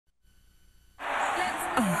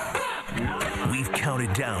We've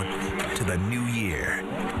counted down to the new year.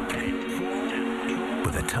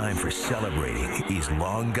 But the time for celebrating is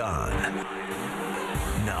long gone.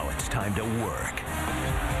 Now it's time to work.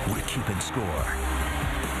 We're keeping score,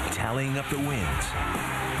 tallying up the wins,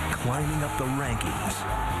 climbing up the rankings.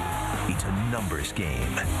 It's a numbers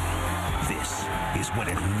game. This is when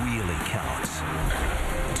it really counts.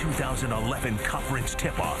 2011 Conference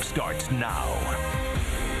Tip-Off starts now.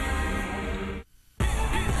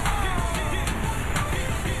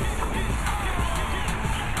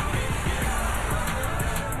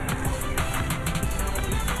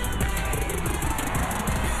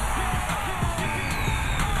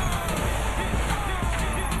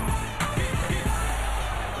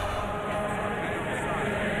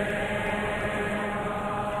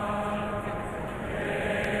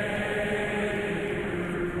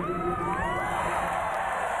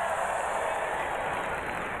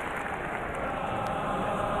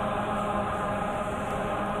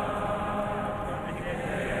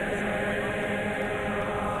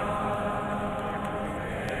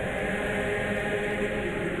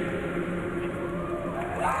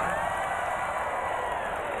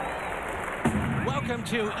 Welcome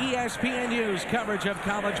to ESPNU's coverage of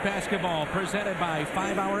college basketball, presented by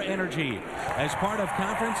 5 Hour Energy. As part of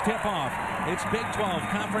Conference Tip-Off, it's Big 12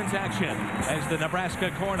 Conference action as the Nebraska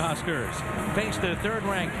Cornhuskers face the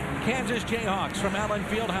third-ranked Kansas Jayhawks from Allen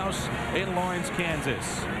Fieldhouse in Lawrence,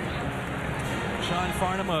 Kansas. Sean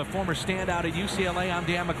Farnham, a former standout at UCLA. I'm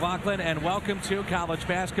Dan McLaughlin, and welcome to college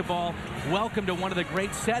basketball. Welcome to one of the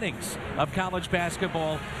great settings of college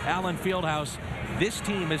basketball, Allen Fieldhouse. This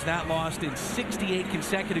team has not lost in 68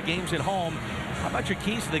 consecutive games at home. How about your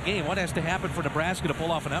keys to the game? What has to happen for Nebraska to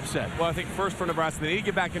pull off an upset? Well, I think first for Nebraska, they need to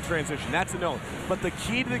get back in transition. That's a known. But the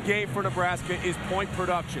key to the game for Nebraska is point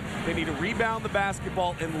production. They need to rebound the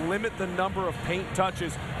basketball and limit the number of paint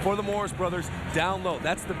touches for the Morris brothers down low.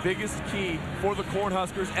 That's the biggest key for the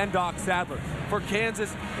Cornhuskers and Doc Sadler. For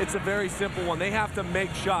Kansas, it's a very simple one. They have to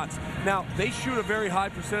make shots. Now, they shoot a very high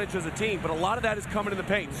percentage as a team, but a lot of that is coming in the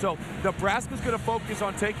paint. So Nebraska's going to focus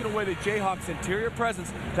on taking away the Jayhawks' interior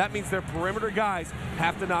presence. That means their perimeter guys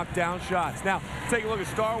have to knock down shots. Now, take a look at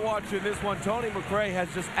Star Watch in this one. Tony McRae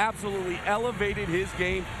has just absolutely elevated his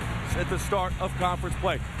game at the start of conference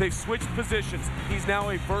play. They've switched positions. He's now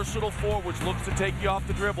a versatile forward, which looks to take you off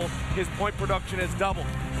the dribble. His point production has doubled.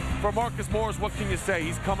 For Marcus Morris, what can you say?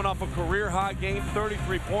 He's coming off a career-high game,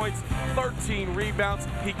 33 points, 13 rebounds.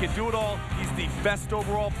 He can do it all. He's the best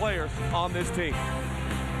overall player on this team.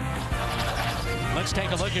 Let's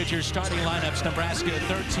take a look at your starting lineups. Nebraska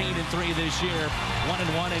 13-3 this year,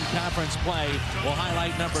 1-1 in conference play. We'll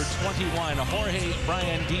highlight number 21, Jorge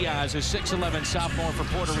Brian Diaz, a 6'11 sophomore for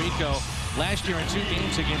Puerto Rico. Last year in 2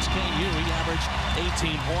 games against KU, he averaged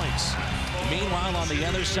 18 points. Meanwhile, on the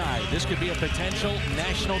other side, this could be a potential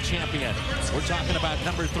national champion. We're talking about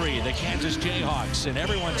number 3, the Kansas Jayhawks, and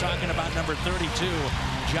everyone talking about number 32,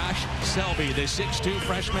 Josh Selby, the 6'2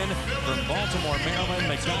 freshman from Baltimore, Maryland,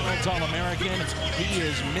 McDonald's All-American. He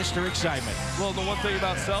is Mr. Excitement. Well, the one thing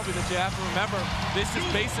about Selby that you have to remember, this is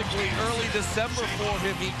basically early December for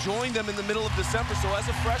him. He joined them in the middle of December, so as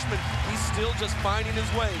a freshman, he's still just finding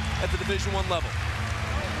his way at the Division I level.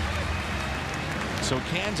 So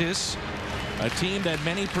Kansas, a team that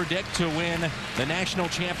many predict to win the national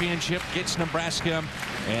championship, gets Nebraska.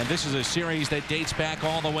 And this is a series that dates back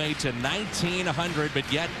all the way to 1900.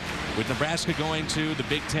 But yet, with Nebraska going to the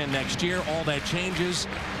Big Ten next year, all that changes.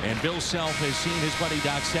 And Bill Self has seen his buddy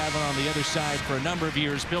Doc Sadler on the other side for a number of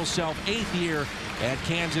years. Bill Self, 8th year at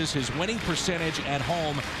Kansas. His winning percentage at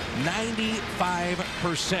home,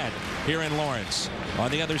 95% here in Lawrence.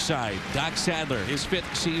 On the other side, Doc Sadler, his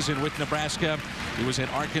 5th season with Nebraska. He was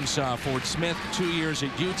at Arkansas, Fort Smith, 2 years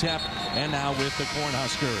at UTEP, and now with the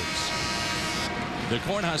Cornhuskers. The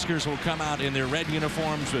Cornhuskers will come out in their red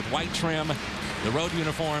uniforms with white trim, the road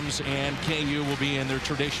uniforms, and KU will be in their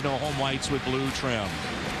traditional home whites with blue trim.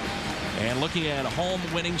 And looking at home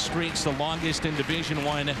winning streaks, the longest in Division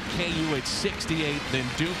I, KU at 68, then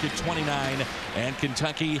Duke at 29, and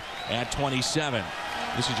Kentucky at 27.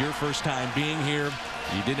 This is your first time being here.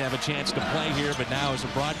 You didn't have a chance to play here, but now as a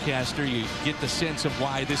broadcaster, you get the sense of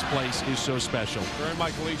why this place is so special. During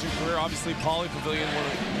my collegiate career, obviously, Pauley Pavilion, one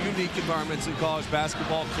of the unique environments in college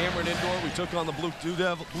basketball. Cameron Indoor, we took on the Blue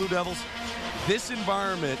Devils. This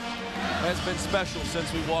environment has been special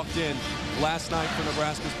since we walked in last night for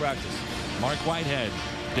Nebraska's practice. Mark Whitehead,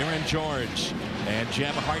 Darren George, and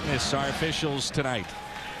Jeb Hartness are officials tonight.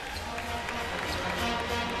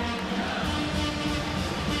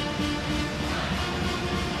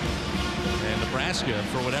 Nebraska,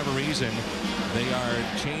 for whatever reason, They are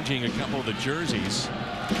changing a couple of the jerseys.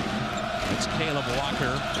 It's Caleb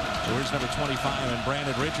Walker, who wears number 25, and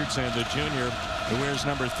Brandon Richardson, the junior, who wears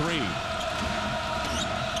number 3.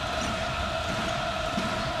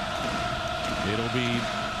 It'll be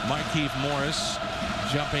Markieff Morris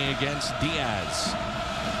jumping against Diaz.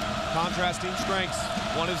 Contrasting strengths.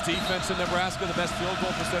 One is defense in Nebraska, the best field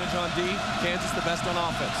goal percentage on D. Kansas, the best on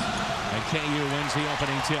offense. And KU wins the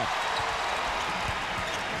opening tip.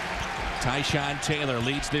 Tyshawn Taylor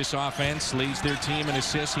leads this offense, leads their team in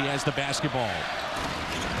assists. He has the basketball.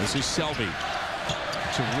 This is Selby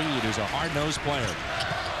to Reed, who's a hard-nosed player.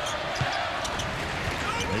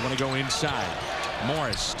 They want to go inside.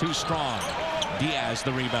 Morris, too strong. Diaz,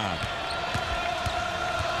 the rebound.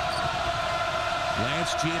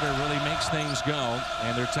 Lance Jeter really makes things go,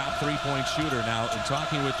 and their top three-point shooter. Now, in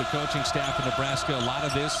talking with the coaching staff in Nebraska, a lot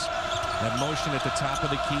of this, that motion at the top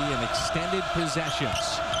of the key and extended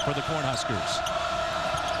possessions for the Cornhuskers.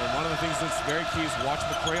 And one of the things that's very key is watch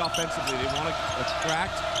McCray offensively. They want to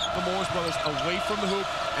attract the Morris brothers away from the hoop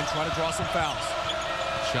and try to draw some fouls.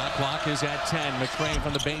 Shot clock is at 10. McCray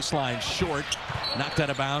from the baseline, short. Knocked out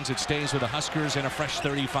of bounds. It stays with the Huskers and a fresh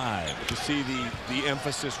 35. You see the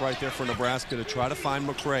emphasis right there for Nebraska to try to find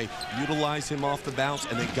McCray, utilize him off the bounce,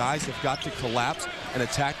 and the guys have got to collapse and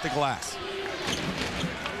attack the glass.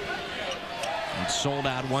 It's sold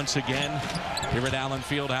out once again here at Allen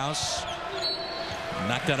Fieldhouse.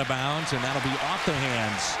 Knocked out of bounds, and that'll be off the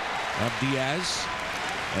hands of Diaz.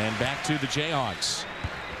 And back to the Jayhawks.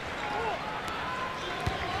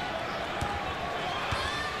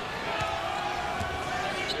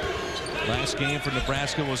 Last game for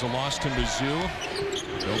Nebraska was a loss to Mizzou.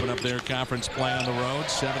 To open up their conference play on the road,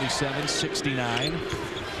 77-69.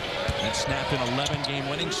 And snapped an 11-game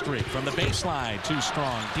winning streak from the baseline. Too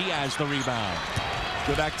strong. Diaz the rebound.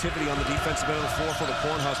 Good activity on the defensive end of the floor for the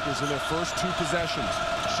Cornhuskers in their first 2 possessions.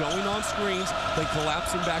 Showing on screens, then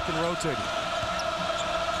collapsing back and rotating.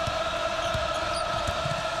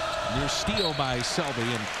 Near steal by Selby,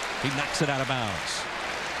 and he knocks it out of bounds.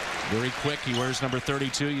 Very quick. He wears number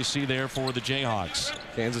 32. You see there for the Jayhawks.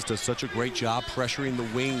 Kansas does such a great job pressuring the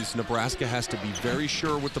wings. Nebraska has to be very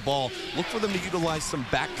sure with the ball. Look for them to utilize some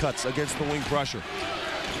back cuts against the wing pressure.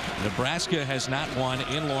 Nebraska has not won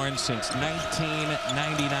in Lawrence since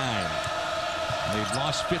 1999. They've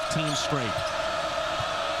lost 15 straight.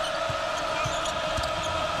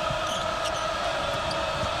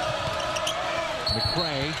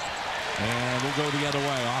 McCray, and we'll go the other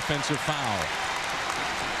way. Offensive foul.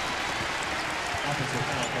 Offensive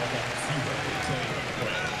foul called on McCray.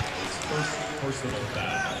 His first personal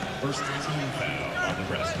foul. First team foul on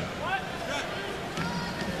Nebraska.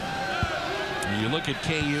 You look at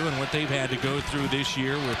KU and what they've had to go through this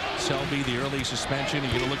year with Selby, the early suspension. You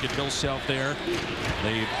get a look at Bill Self there.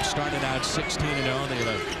 They started out 16-0. They had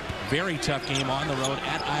a very tough game on the road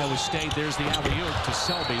at Iowa State. There's the alley-oop to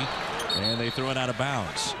Selby, and they throw it out of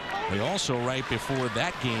bounds. They also, right before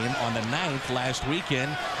that game on the 9th last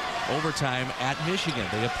weekend, overtime at Michigan.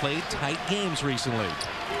 They have played tight games recently.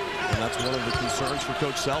 And that's one of the concerns for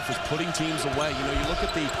Coach Self is putting teams away. You know, you look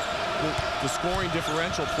at the scoring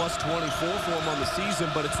differential, plus 24 for him on the season,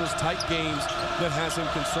 but it's those tight games that has him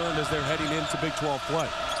concerned as they're heading into Big 12 play.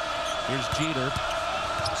 Here's Jeter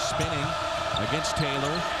spinning against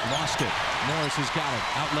Taylor. Lost it. Morris has got it.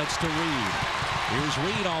 Outlets to Reed. Here's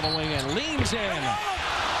Reed all the way in. Leans in.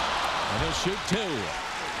 And he'll shoot 2.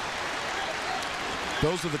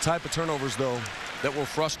 Those are the type of turnovers, though, that will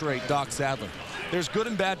frustrate Doc Sadler. There's good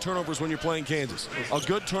and bad turnovers when you're playing Kansas. A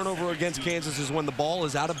good turnover against Kansas is when the ball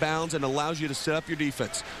is out of bounds and allows you to set up your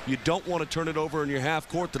defense. You don't want to turn it over in your half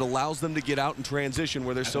court that allows them to get out and transition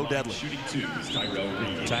where they're so deadly. Shooting 2 is Tyrell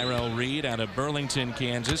Reed. Tyrell Reed out of Burlington,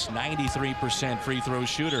 Kansas, 93% free throw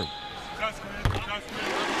shooter.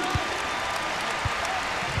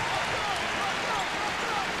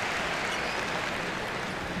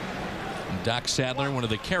 Doc Sadler, one of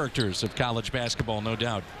the characters of college basketball, no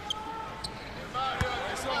doubt.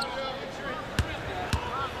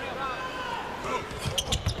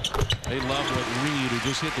 They love what Reed, who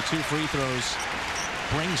just hit the 2 free throws,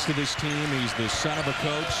 brings to this team. He's the son of a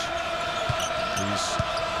coach. He's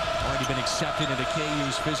already been accepted into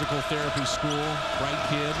KU's physical therapy school. Bright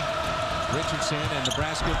kid. Richardson and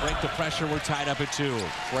Nebraska break the pressure. We're tied up at 2.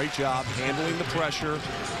 Great job handling the pressure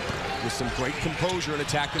with some great composure and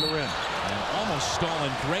attacking the rim. And almost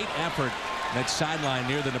stolen. Great effort. That sideline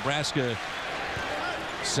near the Nebraska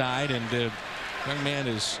side. And young man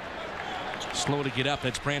is slow to get up.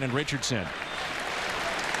 That's Brandon Richardson.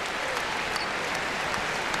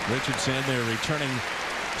 Richardson, their returning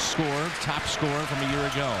scorer, top scorer from a year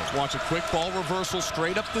ago. Watch a quick ball reversal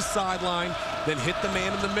straight up the sideline, then hit the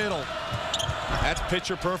man in the middle. That's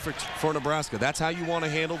picture perfect for Nebraska. That's how you want to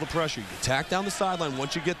handle the pressure. You attack down the sideline.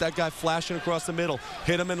 Once you get that guy flashing across the middle,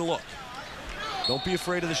 hit him and look. Don't be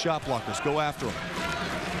afraid of the shot blockers. Go after him.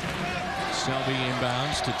 Selby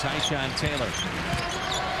inbounds to Tyshawn Taylor.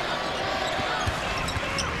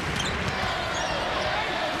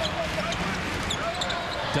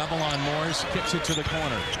 Double on Morris, kicks it to the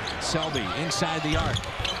corner. Selby inside the arc.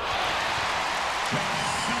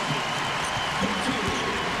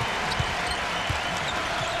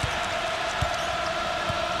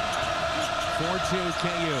 4-2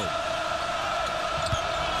 KU.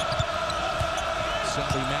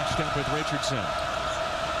 Selby matched up with Richardson.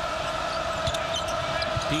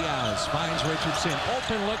 Diaz finds Richardson.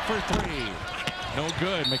 Open look for three. No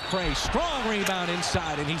good. McCray, strong rebound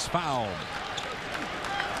inside, and he's fouled.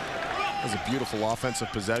 That was a beautiful offensive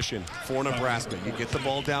possession for Nebraska. You get the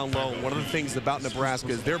ball down low. One of the things about Nebraska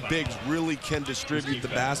is their bigs really can distribute the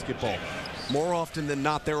basketball. More often than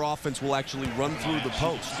not, their offense will actually run through the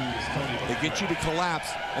post. They get you to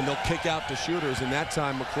collapse, and they'll kick out the shooters. And that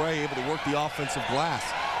time, McCray able to work the offensive glass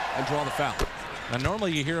and draw the foul. Now,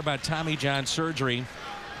 normally you hear about Tommy John surgery,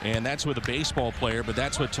 and that's with a baseball player, but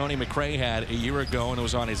that's what Tony McCray had a year ago, and it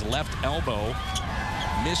was on his left elbow.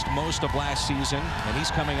 Missed most of last season, and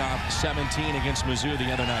he's coming off 17 against Mizzou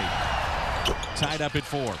the other night. Tied up at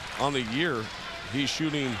 4. On the year, he's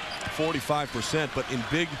shooting 45%, but in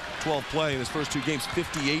Big 12 play in his first 2 games,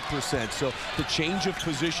 58%. So the change of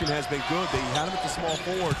position has been good. They had him at the small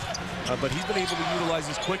forward, but he's been able to utilize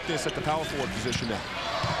his quickness at the power forward position now.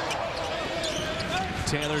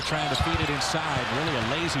 Taylor trying to feed it inside. Really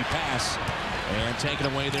a lazy pass. And taken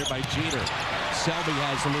away there by Jeter. Selby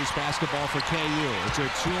has the loose basketball for KU. It's a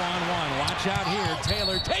 2-on-1. Watch out here.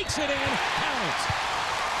 Taylor takes it in. Count.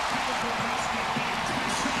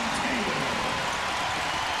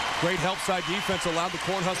 Great help side defense allowed the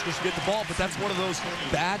Cornhuskers to get the ball, but that's one of those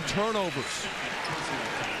bad turnovers.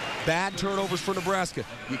 Bad turnovers for Nebraska.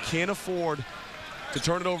 You can't afford to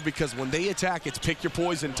turn it over because when they attack, it's pick your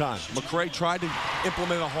poison time. McCray tried to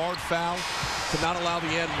implement a hard foul to not allow the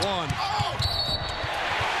end one,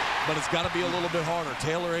 but it's got to be a little bit harder.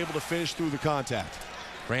 Taylor able to finish through the contact.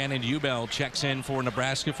 Brandon Ubel checks in for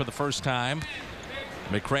Nebraska for the first time.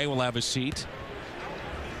 McCray will have a seat.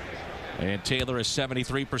 And Taylor, a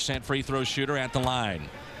 73% free throw shooter at the line.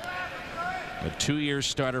 A 2-year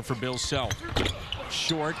starter for Bill Self.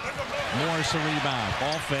 Short. Morris a rebound.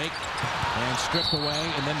 Ball fake. And stripped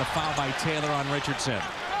away. And then the foul by Taylor on Richardson.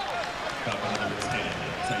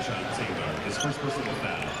 His first personal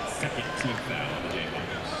foul. Second team foul on the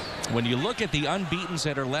Jayhawks. When you look at the unbeatens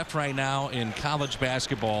that are left right now in college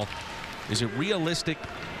basketball, is it realistic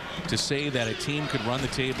to say that a team could run the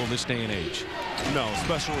table this day and age? No,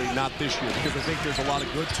 especially not this year, because I think there's a lot of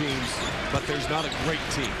good teams, but there's not a great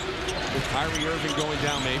team. With Kyrie Irving going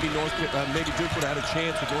down, maybe Duke would have had a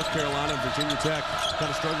chance with North Carolina and Virginia Tech kind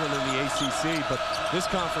of struggling in the ACC, but this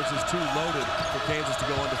conference is too loaded for Kansas to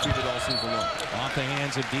go undefeated all season long. Off the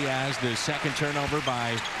hands of Diaz, the second turnover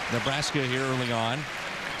by Nebraska here early on.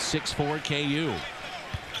 6-4 KU.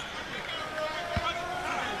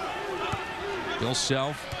 Bill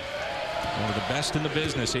Self, one of the best in the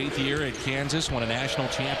business. 8th year at Kansas, won a national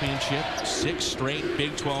championship, 6 straight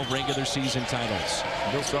Big 12 regular season titles.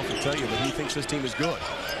 Bill Self will tell you that he thinks this team is good.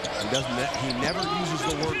 He never uses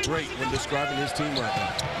the word great when describing his team right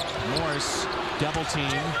now. Morris, double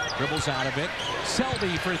team, dribbles out of it.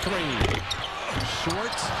 Selby for 3.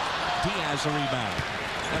 Short. Diaz a rebound.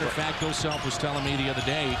 Matter of fact, Bill Self was telling me the other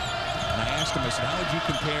day, and I asked him, I said, how would you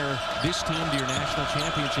compare this team to your national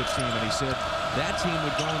championships team? And he said, that team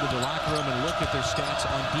would go into the locker room and look at their stats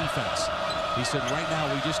on defense. He said, right now,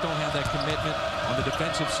 we just don't have that commitment on the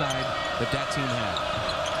defensive side that that team had.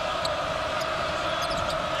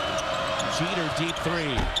 Jeter, deep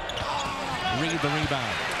 3. Reed the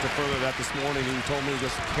rebound. To further that this morning, he told me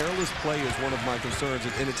this careless play is one of my concerns,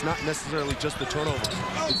 and it's not necessarily just the turnovers.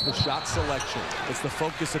 It's the shot selection. It's the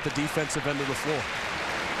focus at the defensive end of the floor.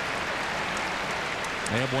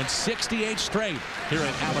 They have won 68 straight here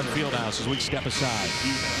at Allen Fieldhouse as we step aside.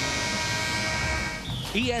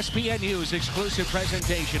 ESPN News exclusive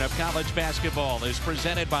presentation of college basketball is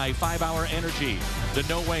presented by 5-Hour Energy, the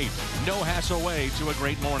no wait, no hassle way to a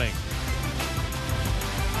great morning.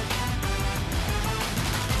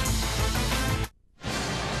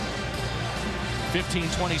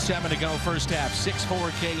 15:27 to go first half.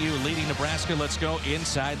 6-4 KU leading Nebraska. Let's go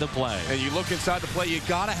inside the play. And you look inside the play, you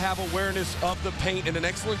got to have awareness of the paint, and an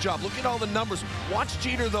excellent job. Look at all the numbers. Watch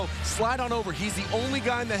Jeter, though, slide on over. He's the only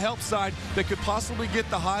guy in the help side that could possibly get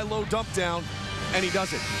the high-low dump down, and he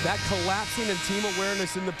does it. That collapsing and team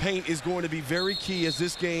awareness in the paint is going to be very key as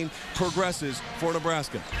this game progresses for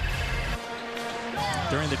Nebraska.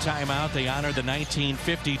 During the timeout, they honored the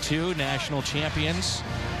 1952 national champions,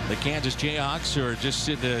 the Kansas Jayhawks, who are just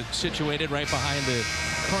situated right behind the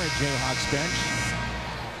current Jayhawks bench.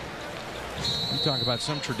 You talk about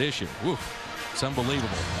some tradition. Woo, it's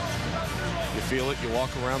unbelievable. You feel it. You walk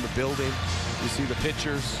around the building. You see the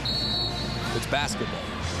pictures. It's basketball.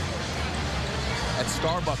 At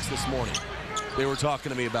Starbucks this morning, they were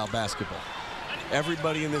talking to me about basketball.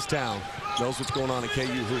 Everybody in this town knows what's going on at KU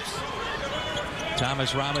Hoops.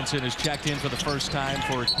 Thomas Robinson has checked in for the first time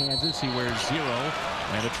for Kansas. He wears 0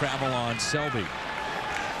 and a travel on Selby.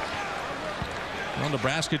 Well,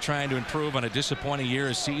 Nebraska trying to improve on a disappointing year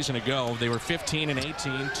a season ago. They were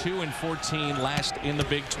 15-18, 2-14 last in the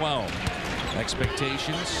Big 12.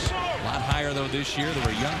 Expectations a lot higher, though, this year. They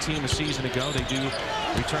were a young team a season ago. They do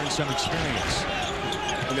return some experience.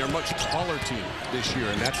 And they're a much taller team this year,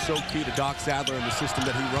 and that's so key to Doc Sadler and the system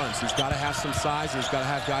that he runs. He's got to have some size, and he's got to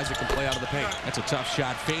have guys that can play out of the paint. That's a tough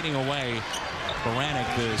shot. Fading away. Baranek,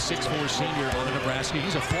 the 6'4 senior out of Nebraska.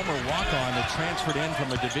 He's a former walk-on that transferred in from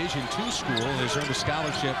a Division II school and has earned a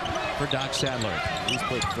scholarship for Doc Sadler. He's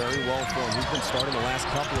played very well for him. He's been starting the last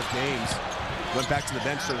couple of games. Went back to the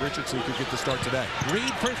bench so Richardson could get the start today.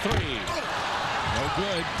 Reed for 3. No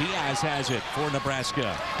good. Diaz has it for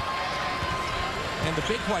Nebraska. And the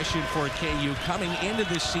big question for KU coming into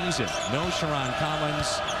this season, no Sharon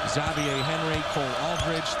Collins, Xavier Henry, Cole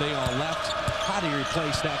Aldridge, they all left. How do you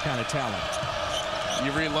replace that kind of talent?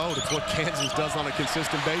 You reload. It's what Kansas does on a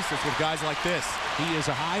consistent basis with guys like this. He is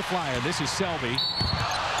a high flyer. This is Selby.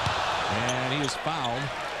 And he is fouled.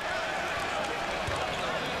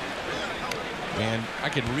 And I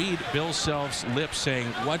could read Bill Self's lips saying,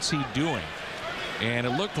 what's he doing? And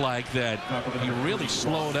it looked like that he really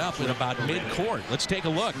slowed up at about mid-court. Let's take a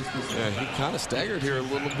look. Yeah, he kind of staggered here a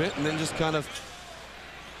little bit and then just kind of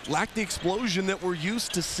lacked the explosion that we're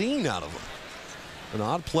used to seeing out of him. An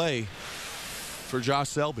odd play for Josh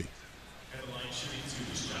Selby.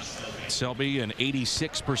 Selby, an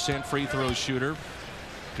 86% free throw shooter.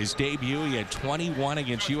 His debut, he had 21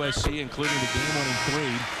 against USC, including the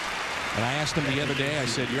game-winning 3. And I asked him the other day, I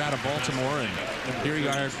said, you're out of Baltimore, and here you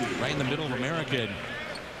are right in the middle of America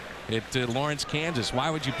at Lawrence, Kansas. Why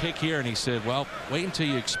would you pick here? And he said, well, wait until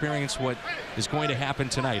you experience what is going to happen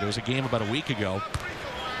tonight. It was a game about a week ago,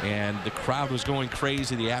 and the crowd was going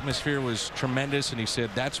crazy. The atmosphere was tremendous, and he said,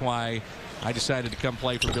 that's why I decided to come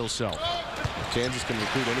play for Bill Self. Kansas can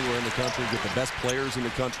recruit anywhere in the country, get the best players in the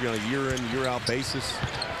country on a year-in, year-out basis.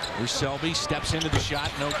 Here's Selby, steps into the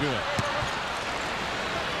shot, no good.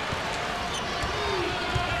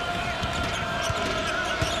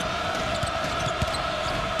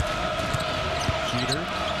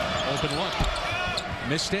 Open look.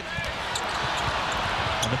 Missed it.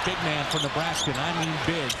 And the big man for Nebraska, and I mean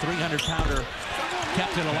big, 300-pounder,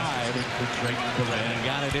 kept it alive and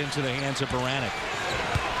got it into the hands of Baranek.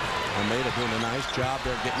 Almeida doing a nice job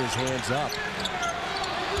there getting his hands up.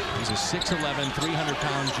 He's a 6'11",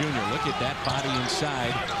 300-pound junior. Look at that body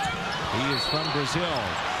inside. He is from Brazil.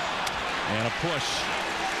 And a push.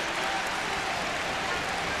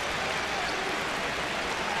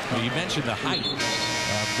 Well, you mentioned the height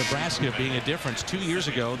of Nebraska being a difference. 2 years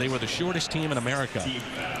ago, they were the shortest team in America.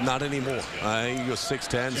 Not anymore. I think you go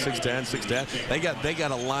 6'10", 6'10", 6'10". They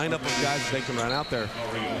got a lineup of guys that they can run out there.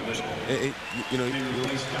 You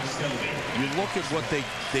look at what they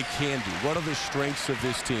can do. What are the strengths of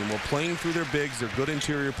this team? Well, playing through their bigs, they're good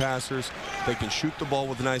interior passers. They can shoot the ball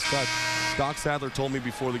with a nice touch. Doc Sadler told me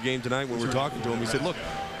before the game tonight when we were talking to him, he said, look,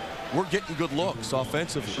 we're getting good looks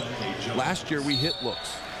offensively. Last year we hit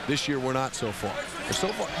looks. This year we're not so far. But so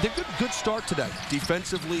far, they're good start today.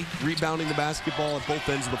 Defensively, rebounding the basketball at both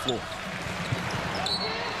ends of the floor.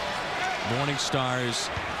 Morning Stars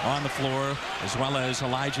on the floor, as well as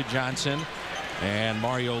Elijah Johnson. And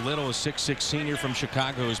Mario Little, a 6'6" senior from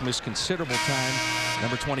Chicago, has missed considerable time.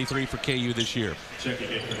 Number 23 for KU this year.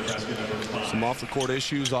 Some off-the-court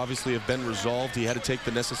issues obviously have been resolved. He had to take the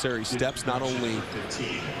necessary steps, not only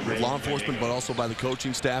with law enforcement, but also by the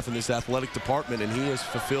coaching staff in this athletic department, and he has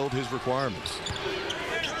fulfilled his requirements.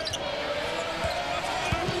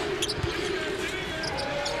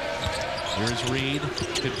 Here's Reed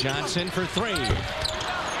to Johnson for 3.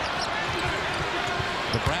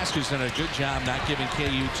 Nebraska's done a good job not giving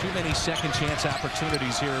KU too many second chance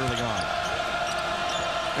opportunities here early on.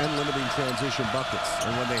 and limiting transition buckets.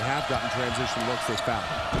 And when they have gotten transition looks, they foul.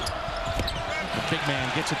 The big man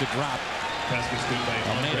gets it to drop.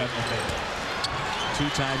 Almeida,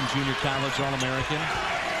 two-time junior college All-American.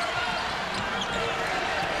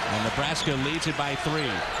 And Nebraska leads it by 3.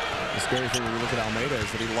 The scary thing when you look at Almeida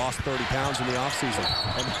is that he lost 30 pounds in the offseason.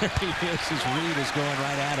 And there he is. His Reed is going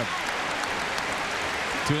right at him.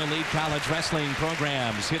 2 elite college wrestling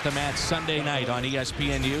programs hit the mat Sunday night on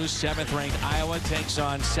ESPNU. 7th-ranked Iowa takes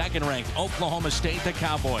on 2nd-ranked Oklahoma State, the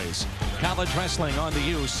Cowboys. College wrestling on the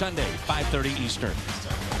U Sunday, 5:30 Eastern.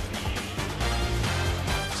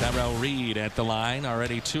 Tyrell Reed at the line,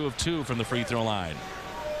 already 2 of 2 from the free throw line.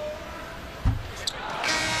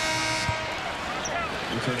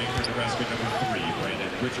 Returning for Nebraska, number 3, Brandon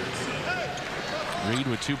Richardson. Reed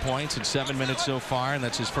with 2 points in 7 minutes so far, and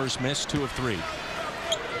that's his first miss, 2 of 3.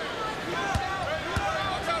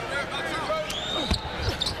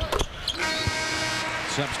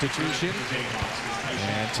 Substitution,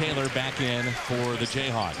 and Taylor back in for the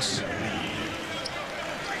Jayhawks.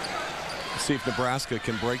 See if Nebraska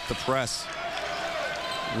can break the press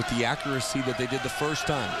with the accuracy that they did the first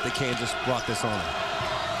time that Kansas brought this on.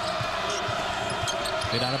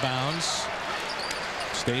 Hit out of bounds.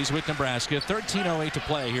 Stays with Nebraska. 13:08 to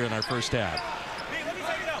play here in our first half.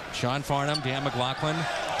 Sean Farnham, Dan McLaughlin,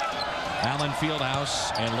 Allen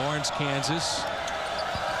Fieldhouse, and Lawrence, Kansas.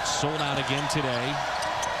 Sold out again today.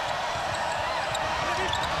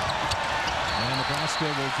 And Nebraska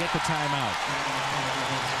will get the timeout.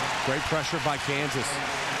 Great pressure by Kansas.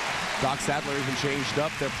 Doc Sadler even changed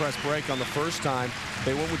up their press break on the first time.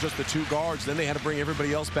 They went with just the 2 guards. Then they had to bring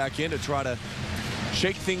everybody else back in to try to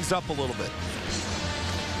shake things up a little bit.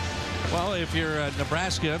 Well, if you're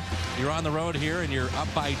Nebraska, you're on the road here and you're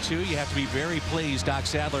up by 2. You have to be very pleased, Doc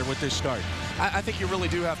Sadler, with this start. I think you really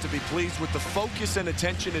do have to be pleased with the focus and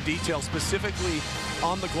attention to detail, specifically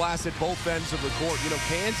on the glass at both ends of the court. You know,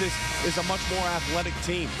 Kansas is a much more athletic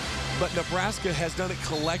team, but Nebraska has done it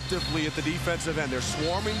collectively at the defensive end. They're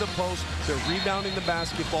swarming the post, they're rebounding the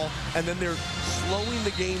basketball, and then they're slowing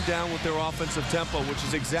the game down with their offensive tempo, which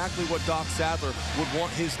is exactly what Doc Sadler would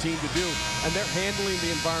want his team to do. And they're handling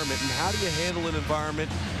the environment. And how do you handle an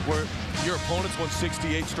environment where your opponent's won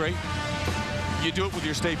 68 straight? You do it with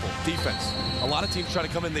your staple, defense. A lot of teams try to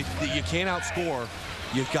come in, you can't outscore,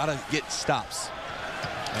 you've got to get stops.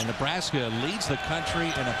 And Nebraska leads the country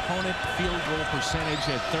in opponent field goal percentage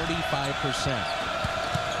at 35%.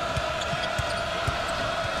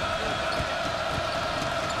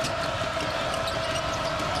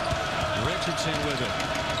 Richardson with it.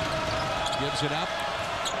 Gives it up.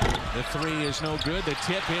 The 3 is no good. The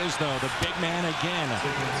tip is, though, the big man again.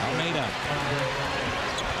 Almeida.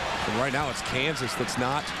 And right now it's Kansas that's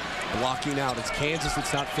not blocking out. It's Kansas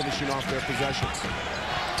that's not finishing off their possessions.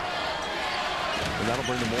 And that'll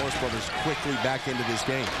bring the Morris brothers quickly back into this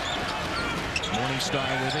game. Morningstar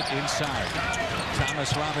with it inside.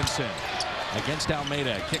 Thomas Robinson against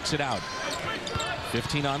Almeida. Kicks it out.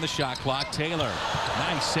 15 on the shot clock. Taylor.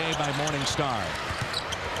 Nice save by Morningstar.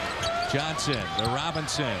 Johnson to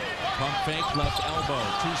Robinson. Pump fake, left elbow.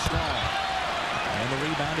 Too strong. And the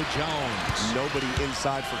rebound to Jones. Nobody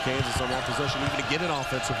inside for Kansas on that possession, even to get an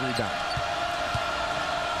offensive rebound.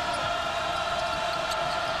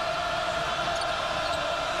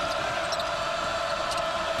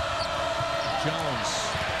 Jones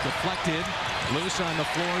deflected, loose on the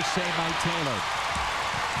floor, saved by Taylor.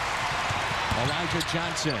 Elijah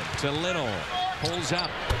Johnson to Little, pulls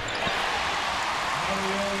up.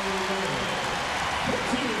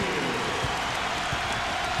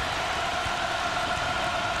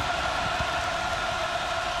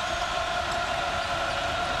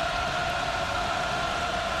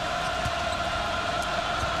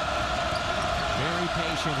 Very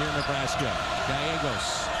patient here in Nebraska.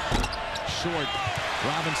 Gallegos. Short.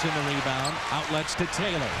 Robinson the rebound. Outlets to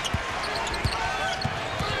Taylor.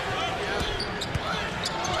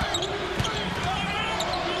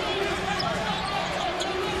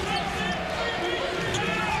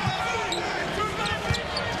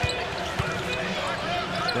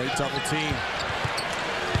 Great double team.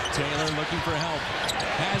 Taylor looking for help.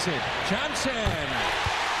 Has it. Johnson.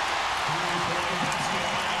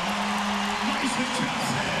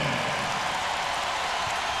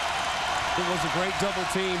 It was a great double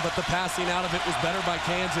team, but the passing out of it was better by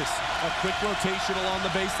Kansas. A quick rotation along the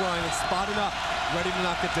baseline and spotted up, ready to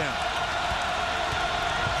knock it down.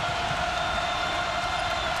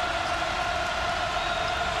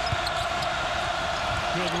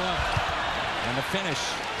 Good look. And the finish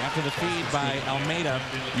after the feed by Almeida.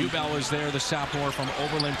 Ubel was there, the sophomore from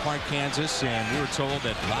Overland Park, Kansas, and we were told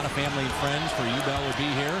that a lot of family and friends for Ubel would be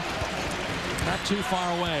here. not too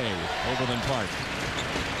far away, Overland Park.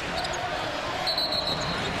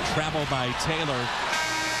 Travel by Taylor.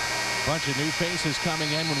 Bunch of new faces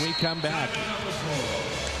coming in when we come back.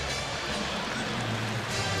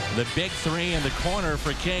 The big three in the corner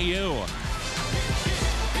for KU.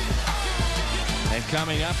 And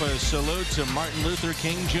coming up, a salute to Martin Luther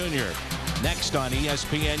King Jr. next on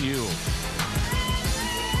ESPNU.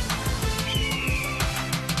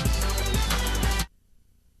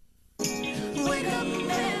 Wake up,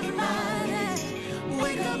 everybody.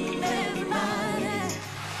 Wake up, everybody.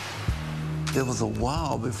 It was a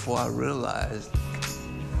while before I realized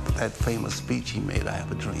that famous speech he made, I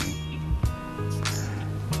Have a Dream.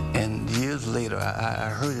 And years later, I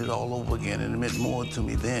heard it all over again, and it meant more to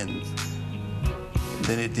me then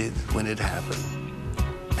than it did when it happened.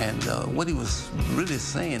 And what he was really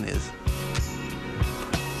saying is,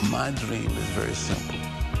 my dream is very simple,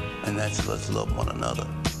 and that's let's love one another.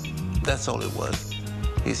 That's all it was.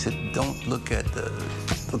 He said, don't look at the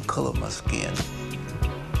color of my skin.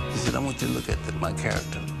 He said, I want you to look at my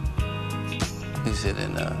character. He said,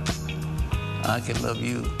 and I can love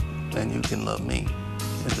you, and you can love me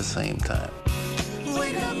at the same time.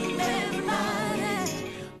 Wake up,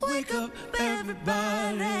 everybody. Wake up,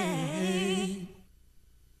 everybody.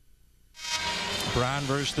 Brown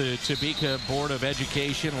versus the Topeka Board of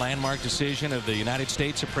Education. Landmark decision of the United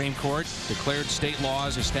States Supreme Court. Declared state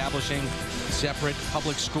laws establishing separate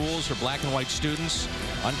public schools for black and white students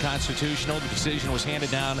unconstitutional. The decision was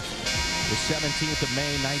handed down the 17th of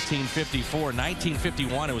May, 1954.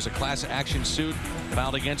 1951, it was a class action suit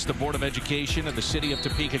filed against the Board of Education of the city of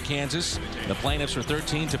Topeka, Kansas. The plaintiffs were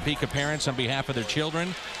 13 Topeka parents on behalf of their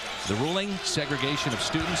children. The ruling, segregation of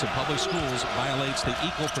students in public schools, violates the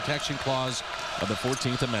Equal Protection Clause of the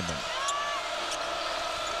 14th Amendment.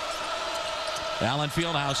 Allen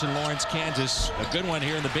Fieldhouse in Lawrence, Kansas. A good one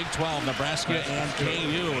here in the Big 12, Nebraska and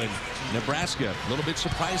KU. And Nebraska, a little bit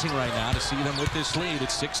surprising right now to see them with this lead.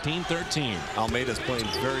 It's 16-13. Almeida's playing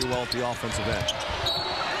very well at the offensive end.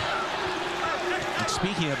 And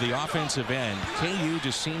speaking of the offensive end, KU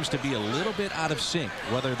just seems to be a little bit out of sync.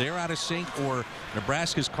 Whether they're out of sync or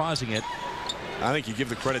Nebraska's causing it. I think you give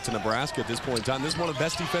the credit to Nebraska at this point in time. This is one of the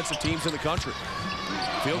best defensive teams in the country.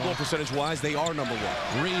 Field goal percentage-wise, they are number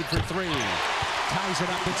one. Reed for three. Ties it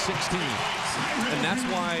up at 16. And that's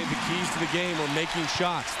why the keys to the game are making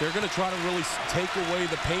shots. They're going to try to really take away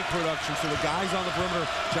the paint production. So the guys on the perimeter,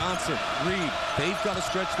 Johnson, Reed, they've got to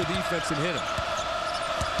stretch the defense and hit them.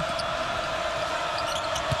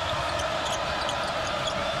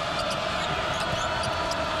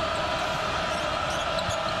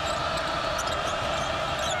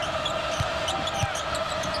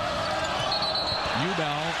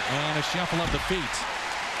 And a shuffle of the feet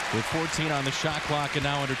with 14 on the shot clock and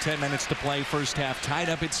now under 10 minutes to play first half. Tied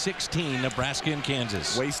up at 16, Nebraska and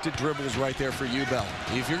Kansas. Wasted dribbles right there for Ubell.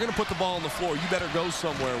 If you're going to put the ball on the floor, you better go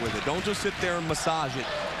somewhere with it. Don't just sit there and massage it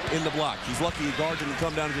in the block. He's lucky the guard didn't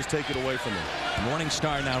come down and just take it away from him.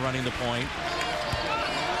 Morningstar now running the point.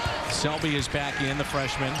 Selby is back in, the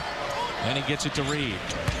freshman, and he gets it to Reed.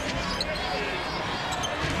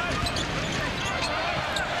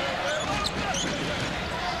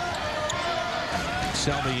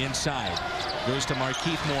 Selby inside. Goes to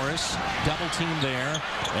Markeith Morris. Double team there.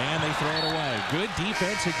 And they throw it away. Good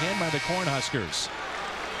defense again by the Cornhuskers.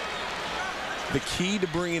 The key to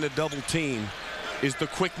bringing a double team is the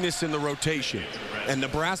quickness in the rotation. And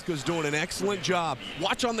Nebraska's doing an excellent job.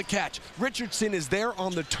 Watch on the catch. Richardson is there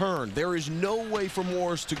on the turn. There is no way for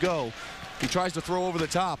Morris to go. He tries to throw over the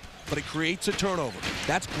top, but it creates a turnover.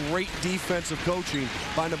 That's great defensive coaching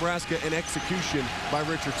by Nebraska and execution by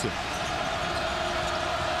Richardson.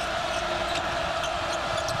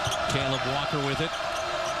 Caleb Walker with it.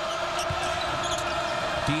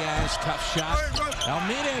 Diaz, tough shot.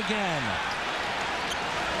 Almeida again.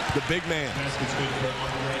 The big man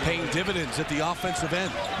paying dividends at the offensive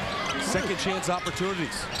end. Second chance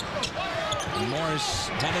opportunities. Morris,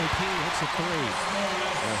 NAP hits a three.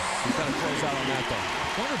 He's got to close out on that, though.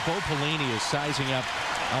 I wonder if Bo Pelini is sizing up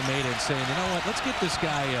Almeida and saying, you know what, let's get this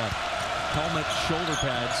guy helmet, shoulder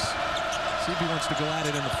pads, see if he wants to go at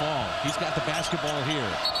it in the fall. He's got the basketball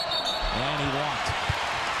here. And he walked.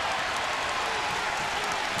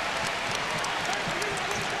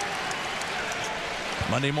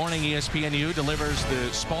 Monday morning, ESPNU delivers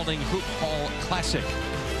the Spalding Hoop Hall Classic,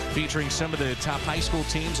 featuring some of the top high school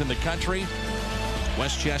teams in the country.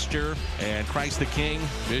 Westchester and Christ the King,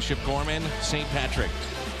 Bishop Gorman, St. Patrick.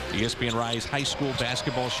 ESPN Rise High School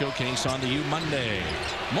Basketball Showcase on the U Monday.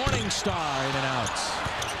 Morningstar in and out.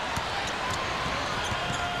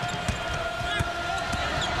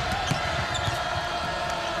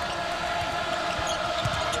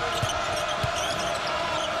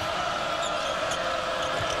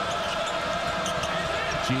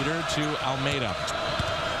 Jeter to Almeida.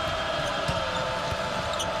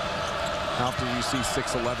 How often do you see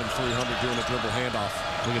 6'11", 300 doing a dribble handoff?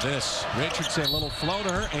 Look at this. Richardson, little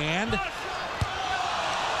floater, and that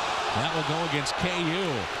will go against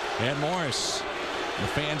KU. And Morris. The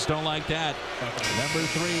fans don't like that. Number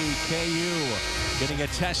 3, KU, getting a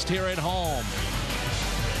test here at home.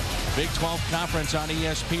 Big 12 Conference on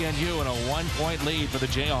ESPNU and a 1-point lead for the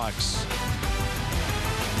Jayhawks.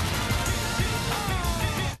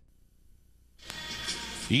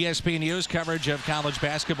 ESPNU's coverage of college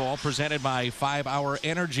basketball presented by 5 Hour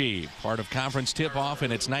Energy, part of conference tip-off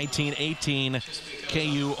in its 1918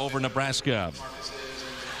 KU over Nebraska.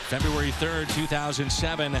 February 3rd,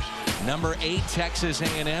 2007, number 8 Texas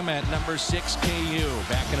A&M at number 6 KU.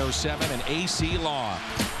 Back in 07, an AC Law.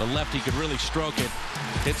 The lefty could really stroke it.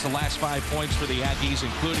 Hits the last 5 points for the Aggies,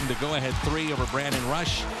 including the go-ahead 3 over Brandon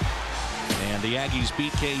Rush. And the Aggies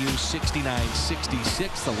beat KU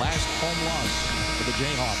 69-66, the last home loss for the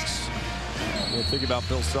Jayhawks. Well, think about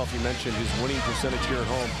Bill Self. You mentioned his winning percentage here at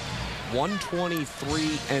home.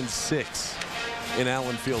 123-6 in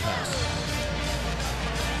Allen Fieldhouse.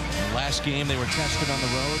 Last game, they were tested on the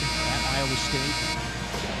road at Iowa State.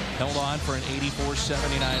 Held on for an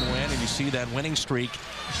 84-79 win, and you see that winning streak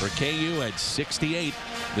for KU at 68,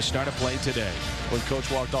 the start of play today. When Coach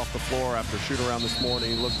walked off the floor after shoot-around this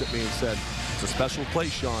morning, he looked at me and said, "It's a special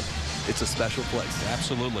place, Sean. It's a special place."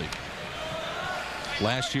 Absolutely.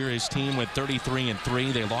 Last year, his team went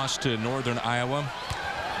 33-3. They lost to Northern Iowa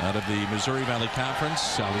out of the Missouri Valley Conference.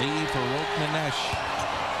 Salih Farouk-Manesh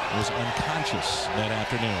was unconscious that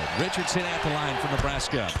afternoon. Richardson at the line for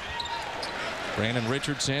Nebraska. Brandon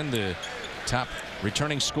Richardson, the top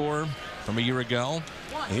returning scorer from a year ago.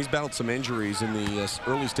 And he's battled some injuries in the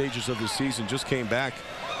early stages of this season. Just came back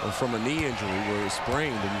from a knee injury where he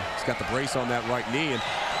sprained, and he's got the brace on that right knee. And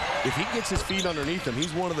if he gets his feet underneath him,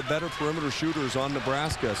 he's one of the better perimeter shooters on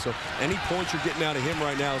Nebraska. So any points you're getting out of him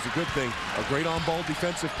right now is a good thing. A great on-ball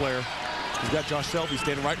defensive player. He's got Josh Selby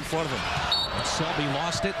standing right in front of him. Selby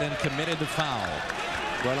lost it, then committed the foul.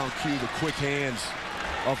 Right on cue, the quick hands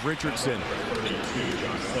of Richardson.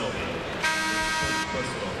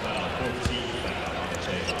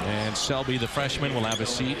 And Selby, the freshman, will have a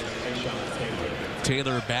seat.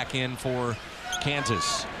 Taylor back in for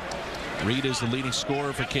Kansas. Reed is the leading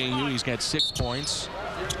scorer for KU. He's got 6 points.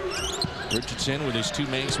 Richardson with his 2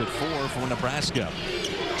 makes with 4 for Nebraska.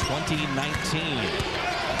 2019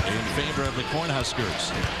 in favor of the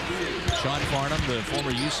Cornhuskers. Sean Farnham, the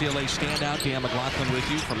former UCLA standout. Dan McLaughlin with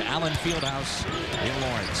you from Allen Fieldhouse in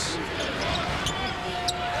Lawrence.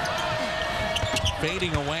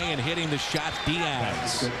 Fading away and hitting the shot,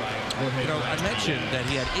 Diaz. You know, I mentioned that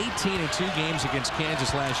he had 18 in 2 games against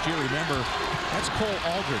Kansas last year. Remember, that's Cole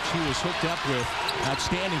Aldrich. He was hooked up with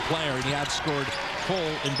outstanding player, and he outscored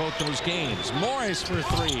Cole in both those games. Morris for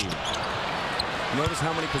 3. Notice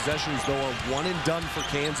how many possessions, though, are one and done for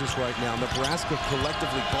Kansas right now. Nebraska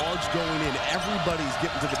collectively, guards going in. Everybody's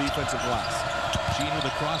getting to the defensive glass. Gene with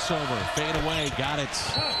a crossover, fade away, got it.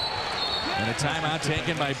 And a timeout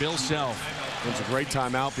taken by Bill Self. It's a great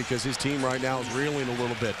timeout because his team right now is reeling a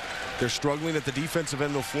little bit. They're struggling at the defensive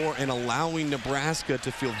end of the floor and allowing Nebraska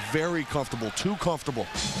to feel very comfortable, too comfortable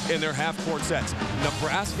in their half-court sets.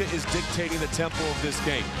 Nebraska is dictating the tempo of this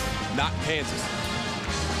game, not Kansas.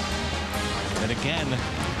 And again,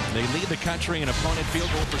 they lead the country in opponent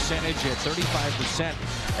field goal percentage at 35%.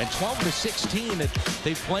 And 12 of the 16 that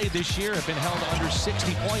they've played this year have been held under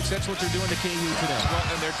 60 points. That's what they're doing to KU today. Well,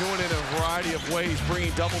 and they're doing it in a variety of ways,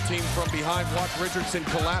 bringing double teams from behind. Watch Richardson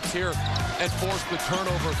collapse here and force the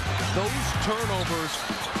turnover. Those turnovers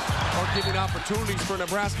are giving opportunities for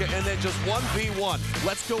Nebraska, and then just 1v1.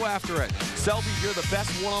 Let's go after it. Selby, you're the best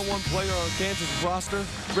one-on-one player on Kansas' roster.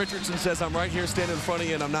 Richardson says, I'm right here standing in front of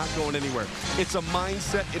you, and I'm not going anywhere. It's a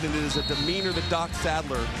mindset, and it is a demeanor that Doc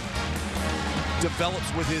Sadler develops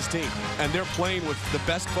with his team. And they're playing with the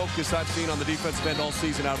best focus I've seen on the defensive end all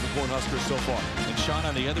season out of the Cornhuskers so far. And Sean,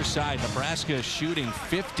 on the other side, Nebraska is shooting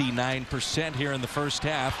 59% here in the first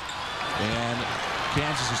half. And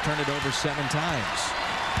Kansas has turned it over 7 times.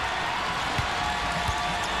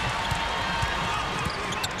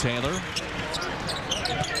 Taylor.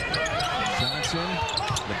 Johnson.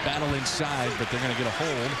 The battle inside, but they're going to get a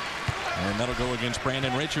hold. And that'll go against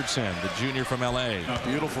Brandon Richardson, the junior from L.A.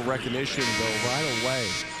 Beautiful recognition, though, right away.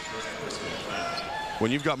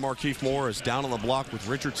 When you've got Markieff Morris down on the block with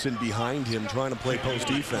Richardson behind him trying to play post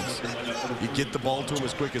defense, you get the ball to him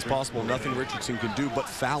as quick as possible. Nothing Richardson can do but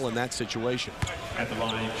foul in that situation. At the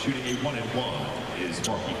line, shooting a 1-and-1 is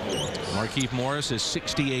Markieff Morris. Markieff Morris is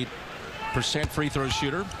 68% free throw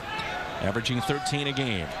shooter, averaging 13 a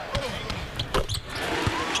game.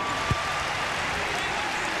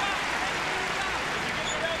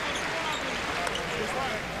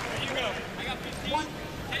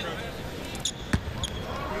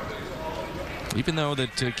 Even though that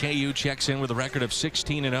KU checks in with a record of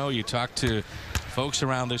 16-0, you talk to folks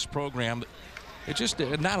around this program, it's just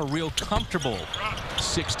not a real comfortable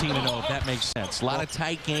 16-0, if that makes sense. A lot of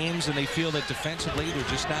tight games, and they feel that defensively they're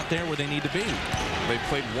just not there where they need to be. They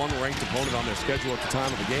played one ranked opponent on their schedule at the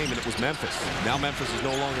time of the game, and it was Memphis. Now Memphis is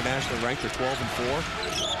no longer nationally ranked. They're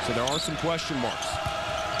 12-4, so there are some question marks.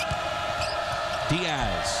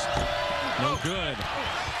 Diaz, no good.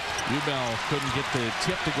 Ubel couldn't get the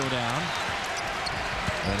tip to go down.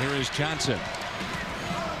 And here is Johnson.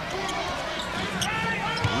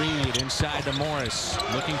 Reed inside to Morris,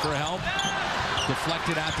 looking for help.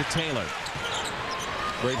 Deflected out to Taylor.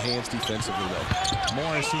 Great hands defensively, though.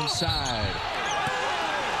 Morris inside.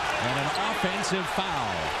 And an offensive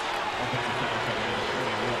foul.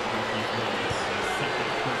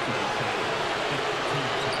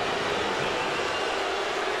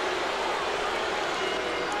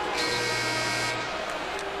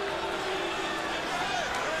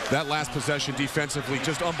 That last possession defensively,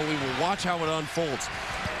 just unbelievable. Watch how it unfolds.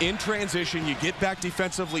 In transition, you get back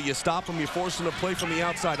defensively, you stop them, you force them to play from the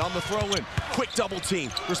outside. On the throw-in, quick double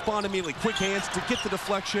team. Respond immediately, quick hands to get the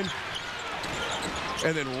deflection.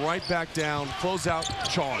 And then right back down, close out,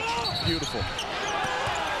 charge. Beautiful.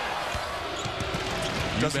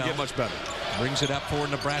 Doesn't get much better. Brings it up for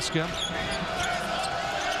Nebraska.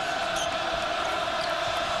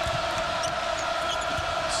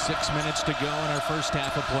 6 minutes to go in our first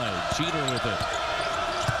half of play. Jeter with it.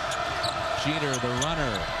 Jeter, the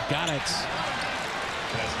runner, got it.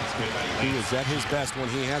 He is at his best when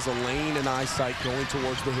he has a lane and eyesight going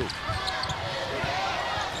towards the hoop.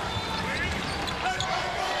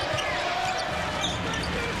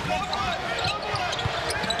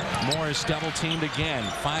 Morris double teamed again.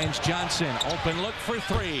 Finds Johnson. Open look for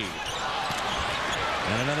three.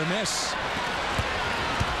 And another miss.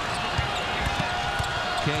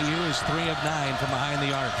 KU is 3 of 9 from behind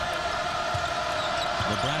the arc.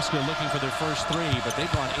 Nebraska looking for their first three, but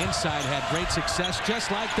they've gone inside, had great success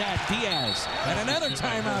just like that. Diaz, and another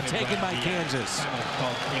timeout taken by Kansas.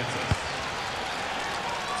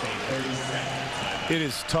 It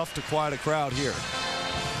is tough to quiet a crowd here.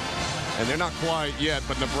 And they're not quiet yet,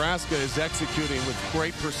 but Nebraska is executing with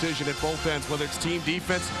great precision at both ends, whether it's team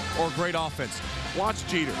defense or great offense. Watch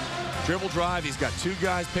Jeter. Dribble drive, he's got two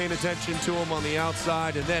guys paying attention to him on the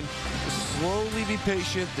outside, and then slowly be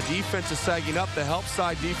patient. The defense is sagging up. The help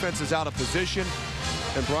side defense is out of position,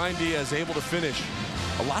 and Brian Diaz able to finish.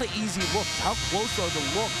 A lot of easy looks. How close are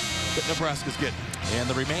the looks that Nebraska's getting? And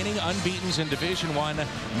the remaining unbeatens in Division I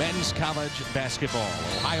men's college basketball.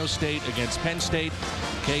 Ohio State against Penn State.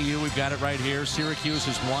 KU, we've got it right here. Syracuse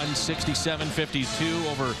has won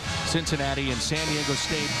 67-52 over Cincinnati, and San Diego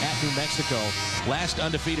State at New Mexico. Last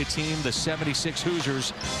undefeated team, the 76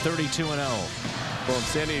 Hoosiers, 32-0. Well, in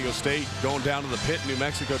San Diego State going down to the pit. New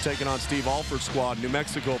Mexico taking on Steve Alford's squad. New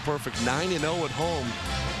Mexico perfect 9-0 at home.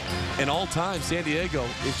 And all time, San Diego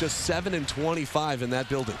is just 7-25 in that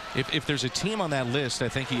building. If there's a team on that list, I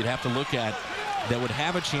think you'd have to look at that would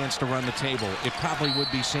have a chance to run the table. It probably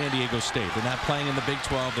would be San Diego State. They're not playing in the Big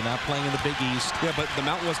 12. They're not playing in the Big East. Yeah, but the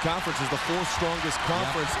Mountain West Conference is the fourth strongest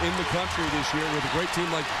conference in the country this year, with a great team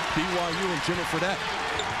like BYU and Jimmer Fredette.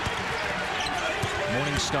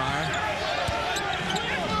 Morning Star.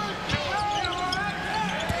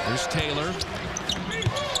 There's Taylor.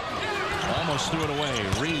 Almost threw it away.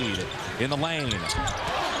 Reed in the lane.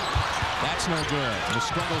 That's no good. The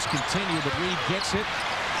struggles continue, but Reed gets it.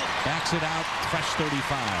 Backs it out. Fresh 35.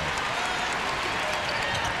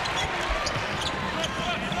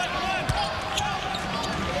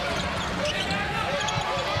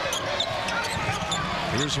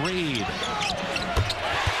 Here's Reed.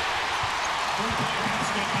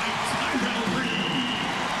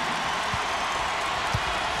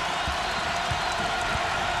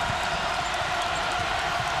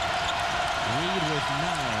 Reed with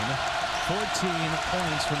 14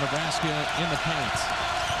 points for Nebraska in the paint.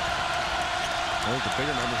 I think the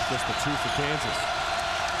bigger number is just the two for Kansas.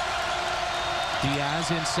 Diaz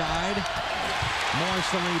inside. Morris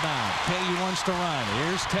the rebound. KU wants to run.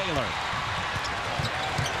 Here's Taylor.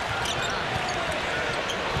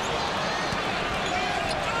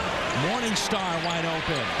 Morning Star wide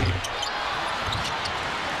open.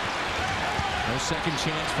 No second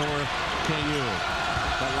chance for KU.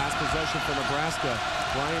 That last possession for Nebraska,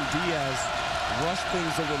 Brian Diaz rushed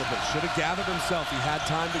things a little bit. Should have gathered himself. He had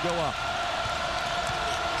time to go up.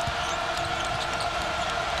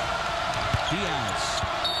 Diaz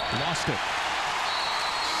lost it.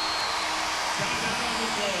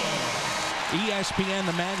 ESPN,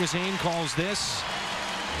 the magazine, calls this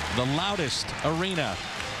the loudest arena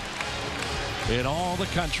in all the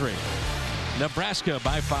country. Nebraska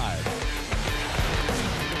by 5.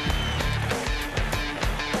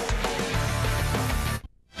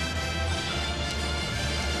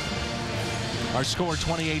 Our score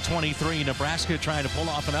 28-23. Nebraska trying to pull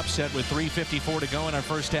off an upset with 3:54 to go in our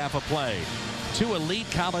first half of play. Two elite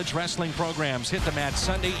college wrestling programs hit the mat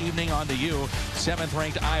Sunday evening on the U.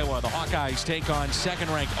 7th-ranked Iowa, the Hawkeyes take on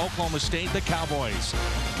 2nd-ranked Oklahoma State, the Cowboys.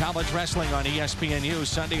 College wrestling on ESPNU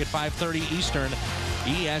Sunday at 5:30 Eastern.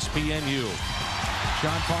 ESPNU.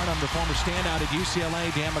 Sean Farnham, the former standout at UCLA.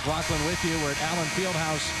 Dan McLaughlin with you. We're at Allen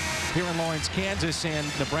Fieldhouse here in Lawrence, Kansas, and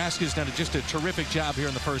Nebraska's done just a terrific job here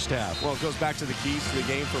in the first half. Well, it goes back to the keys to the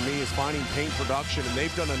game for me is finding paint production, and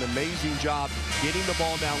they've done an amazing job getting the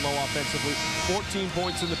ball down low offensively. 14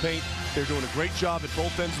 points in the paint. They're doing a great job at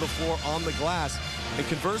both ends of the floor on the glass. And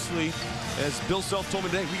conversely, as Bill Self told me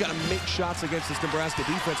today, we got to make shots against this Nebraska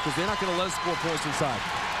defense because they're not going to let us score points inside.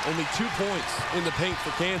 Only 2 points in the paint for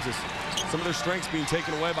Kansas. Some of their strengths being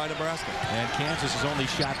taken away by Nebraska. And Kansas has only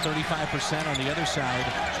shot 35% on the other side.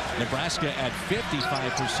 Nebraska at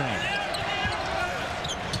 55%.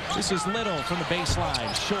 This is Little from the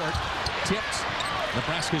baseline. Short, tipped.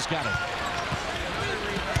 Nebraska's got it.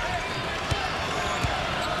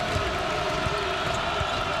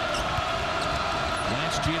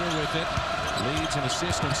 Lance Jeter with it. Leads in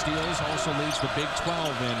assists and steals. Also leads the Big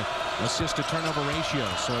 12 in assist to turnover ratio.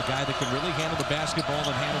 So a guy that can really handle the basketball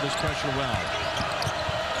and handle this pressure well.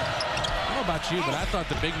 I don't know about you, but I thought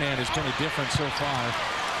the big man has been a difference so far.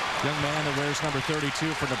 Young man that wears number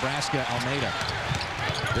 32 for Nebraska, Almeida.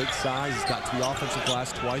 Big size. He's got to the offensive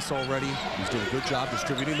glass twice already. He's doing a good job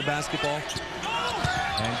distributing the basketball.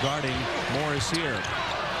 And guarding Morris here.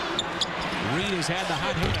 Reed has had the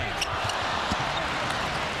hot hand.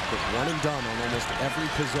 But one and done on almost every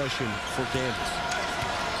possession for Kansas.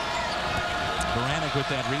 Baranek with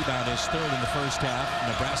that rebound is third in the first half.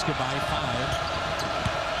 Nebraska by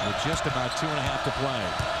 5 with just about 2.5 to play.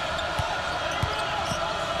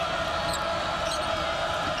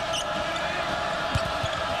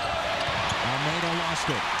 Almeida lost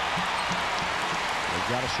it. They've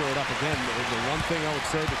got to show it up again. The one thing I would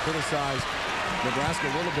say to criticize Nebraska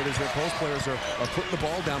a little bit is their post players are putting the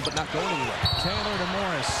ball down but not going anywhere. Taylor to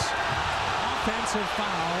Morris. Offensive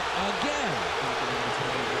foul again.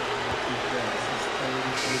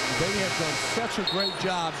 They have done such a great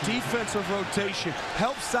job. Defensive rotation,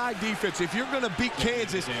 help side defense. If you're going to beat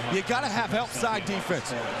Kansas, you got to have help side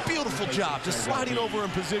defense. Beautiful job, just sliding over in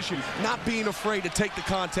position, not being afraid to take the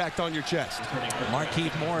contact on your chest.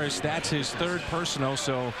 Markeith Morris, that's his third personal,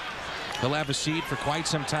 so he'll have a seed for quite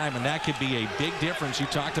some time, and that could be a big difference. You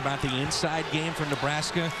talked about the inside game for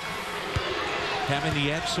Nebraska having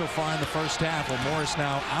the edge so far in the first half. Well, Morris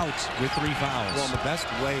now out with 3 fouls. Well, the best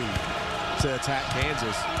way to attack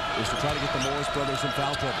Kansas is to try to get the Morris brothers in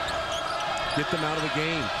foul trouble. Get them out of the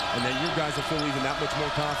game, and then your guys will feel even that much more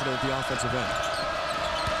confident at the offensive end.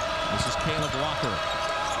 This is Caleb Walker.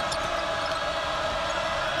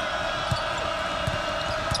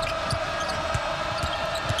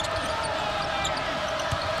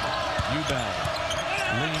 Ubell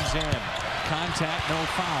leans in. Contact, no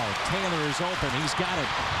foul. Taylor is open. He's got it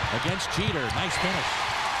against Jeter. Nice finish.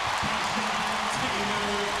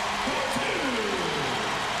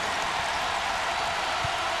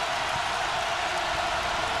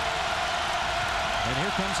 And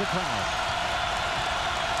here comes the crowd.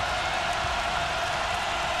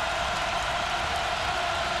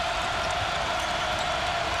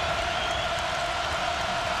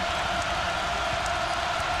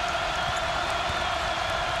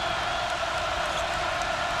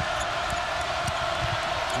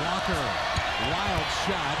 Wild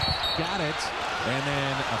shot, got it, and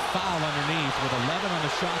then a foul underneath with 11 on the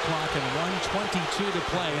shot clock and 1:22 to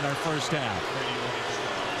play in our first half.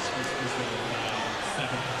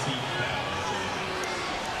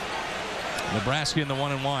 Nebraska in the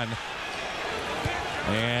 1-1.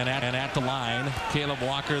 And at the line, Caleb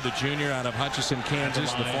Walker, the junior out of Hutchinson,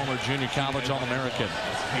 Kansas, the former junior college All-American.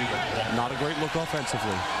 Not a great look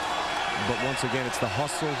offensively, but once again, it's the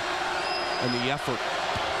hustle and the effort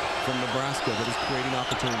from Nebraska that is creating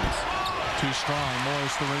opportunities. Too strong.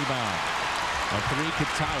 Morris the rebound. A 3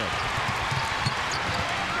 could tie it.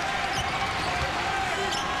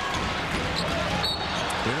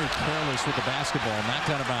 Very careless with the basketball. Knocked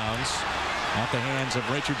out of bounds at the hands of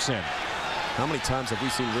Richardson. How many times have we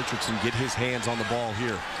seen Richardson get his hands on the ball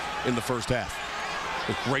here in the first half?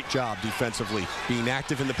 A great job defensively, being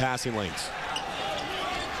active in the passing lanes.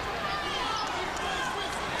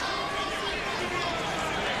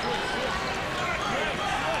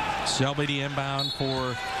 Selby the inbound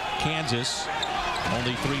for Kansas.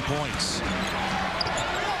 Only 3 points.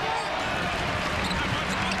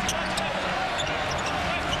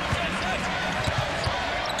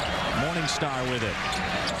 Star with it.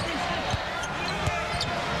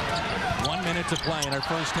 1 minute to play in our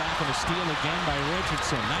first half, and a steal again by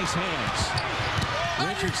Richardson. Nice hands.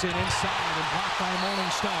 Richardson inside and blocked by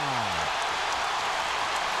Morning Star.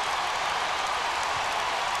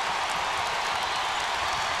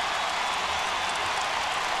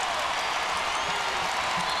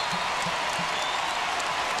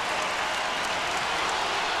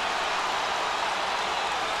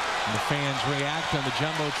 The fans react on the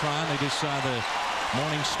Jumbotron. They just saw the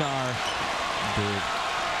Morning Star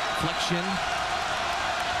deflection.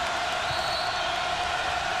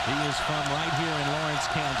 He is from right here in Lawrence,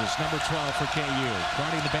 Kansas. Number 12 for KU.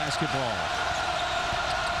 Guarding the basketball.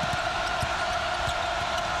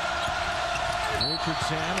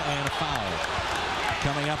 Richardson and a foul.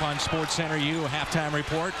 Coming up on SportsCenter U, halftime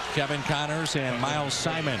report, Kevin Connors and Miles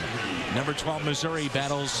Simon. Number 12 Missouri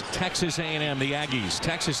battles Texas A&M, the Aggies.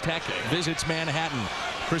 Texas Tech visits Manhattan.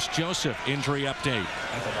 Chris Joseph injury update.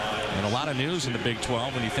 And a lot of news in the Big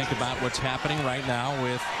 12 when you think about what's happening right now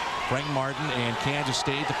with Frank Martin and Kansas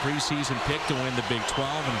State, the preseason pick to win the Big 12,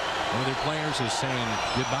 and one of their players is saying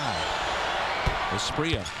goodbye.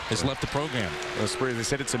 Espria has left the program. Espria, they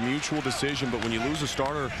said it's a mutual decision, but when you lose a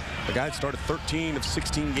starter, a guy that started 13 of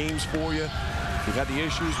 16 games for you, you've had the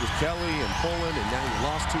issues with Kelly and Pullen, and now you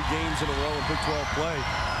lost 2 games in a row in Big 12 play.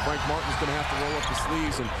 Frank Martin's going to have to roll up the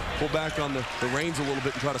sleeves and pull back on the reins a little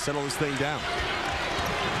bit and try to settle this thing down.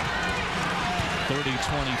 30-25.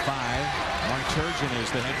 Mark Turgeon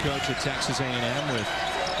is the head coach at Texas A&M with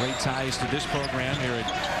great ties to this program here at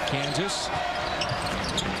Kansas.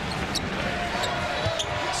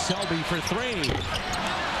 Selby for 3.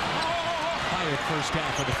 Fired first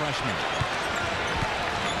half of the freshman.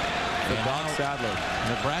 For Doc Sadler.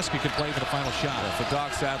 Nebraska could play for the final shot. For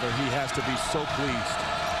Doc Sadler, he has to be so pleased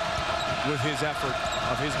with his effort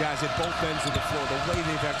of his guys at both ends of the floor, the way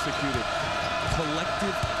they've executed.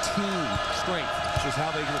 Collective team strength is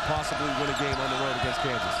how they could possibly win a game on the road against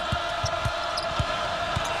Kansas.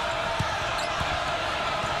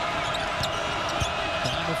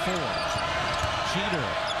 Down to 4. Cheater.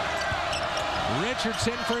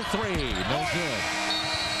 Richardson for 3. No good.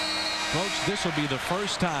 Folks, this will be the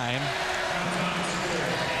first time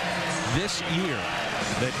this year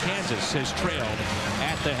that Kansas has trailed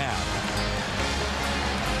at the half.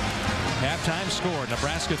 Halftime score,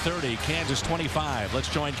 Nebraska 30, Kansas 25. Let's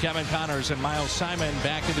join Kevin Connors and Miles Simon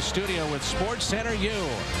back in the studio with SportsCenter U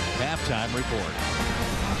halftime report.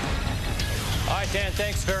 All right, Dan,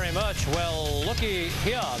 thanks very much. Well, looky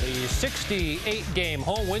here, the 68-game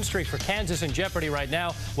home win streak for Kansas in jeopardy right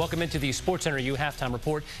now. Welcome into the SportsCenter U halftime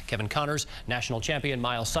report. Kevin Connors, national champion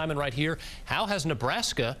Miles Simon right here. How has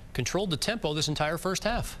Nebraska controlled the tempo this entire first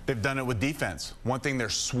half? They've done it with defense. One thing, they're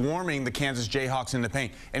swarming the Kansas Jayhawks in the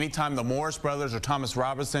paint. Anytime the Morris brothers or Thomas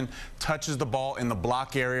Robinson touches the ball in the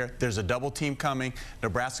block area, there's a double team coming.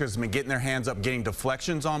 Nebraska's been getting their hands up, getting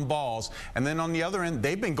deflections on balls. And then on the other end,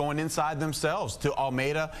 they've been going inside themselves to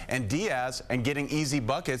Almeida and Diaz and getting easy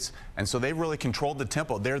buckets, and so they really controlled the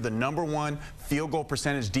tempo. They're the #1 field goal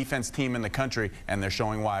percentage defense team in the country, and they're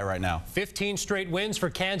showing why right now. 15 straight wins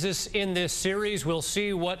for Kansas in this series. We'll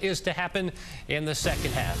see what is to happen in the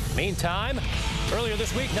second half. Meantime, earlier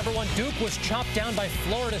this week, #1 Duke was chopped down by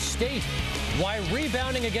Florida State. Why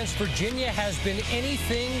rebounding against Virginia has been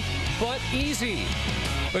anything but easy.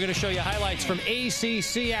 We're going to show you highlights from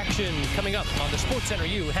ACC action coming up on the SportsCenter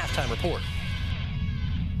U halftime report.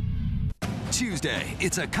 Tuesday,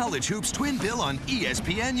 it's a college hoops twin bill on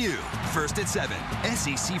ESPNU. First at 7,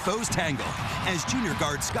 SEC foes tangle as junior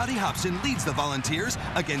guard Scotty Hobson leads the Volunteers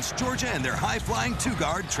against Georgia and their high-flying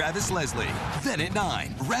 2-guard Travis Leslie. Then at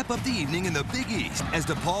 9, wrap up the evening in the Big East as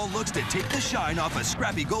DePaul looks to take the shine off a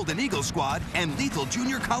scrappy Golden Eagle squad and lethal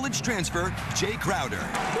junior college transfer Jay Crowder.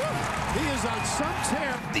 He is on some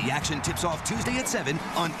tear. The action tips off Tuesday at 7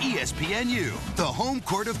 on ESPNU, the home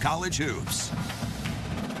court of college hoops.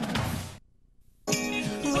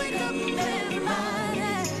 Wake up, everybody.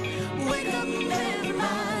 Wake up,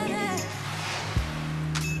 everybody.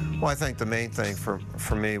 Well, I think the main thing for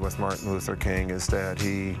me with Martin Luther King is that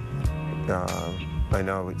he, I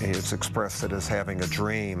know it's expressed it as having a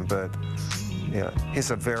dream, but yeah,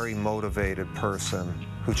 he's a very motivated person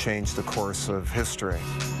who changed the course of history.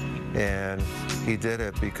 And he did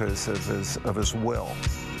it because of his will.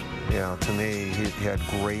 You know, to me, he had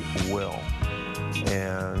great will.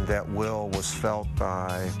 And that will was felt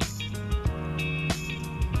by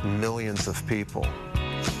millions of people.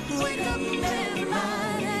 Wake up, everybody.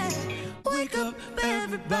 Wake up,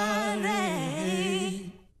 everybody.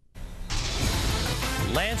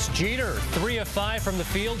 Lance Jeter, 3 of 5 from the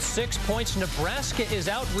field, 6 points. Nebraska is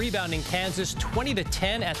out rebounding Kansas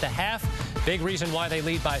 20-10 at the half. Big reason why they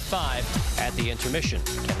lead by 5 at the intermission.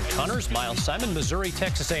 Kevin Connors, Miles Simon, Missouri,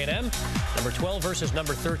 Texas A&M. Number 12 versus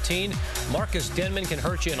number 13. Marcus Denman can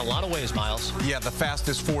hurt you in a lot of ways, Miles. Yeah, the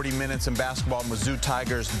fastest 40 minutes in basketball. Mizzou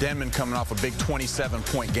Tigers. Denman coming off a big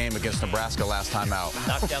 27-point game against Nebraska last time out.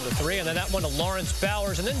 Knocked down the 3, and then that one to Lawrence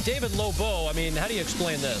Bowers, and then David Lobo. I mean, how do you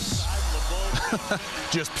explain this?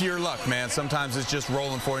 Just pure luck, man. Sometimes it's just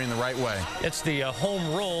rolling for you in the right way. It's the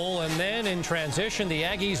home roll, and then in transition, the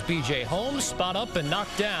Aggies, B.J. Holmes, spot up and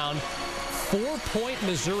knocked down. 4-point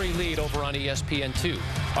Missouri lead over on ESPN2.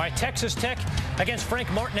 All right, Texas Tech against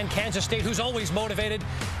Frank Martin and Kansas State, who's always motivated.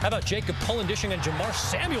 How about Jacob Pullen dishing a Jamar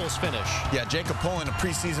Samuels finish? Yeah, Jacob Pullen, a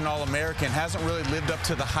preseason All-American, hasn't really lived up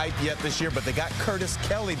to the hype yet this year, but they got Curtis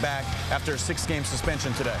Kelly back after a 6-game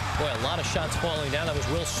suspension today. Boy, a lot of shots falling down. That was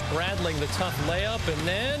Will Spradling, the tough layup, and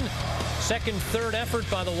then second, third effort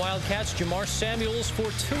by the Wildcats. Jamar Samuels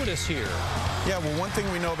fortuitous here. Yeah, well, one thing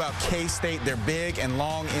we know about K-State, they're big and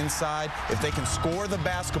long inside. If they can score the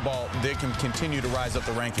basketball, they can continue to rise up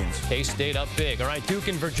the rankings. K-State up big. All right, Duke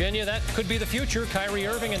and Virginia, that could be the future. Kyrie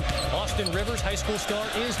Irving and Austin Rivers, high school star,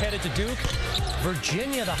 is headed to Duke.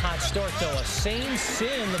 Virginia, the hot start, though. A same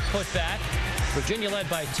sin, the putback. Virginia led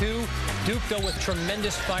by 2. Duke, though, with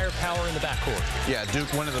tremendous firepower in the backcourt. Yeah, Duke,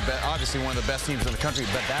 obviously one of the best teams in the country,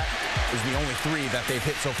 but that is the only 3 that they've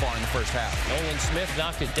hit so far in the first half. Nolan Smith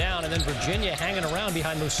knocked it down, and then Virginia hanging around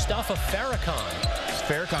behind Mustafa Farrakhan.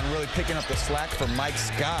 Farrakhan really picking up the slack for Mike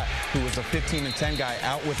Scott, who was a 15-10 guy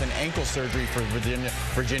out with an ankle surgery for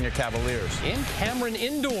Virginia Cavaliers. In Cameron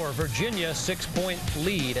Indoor, Virginia 6-point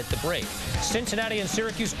lead at the break. Cincinnati and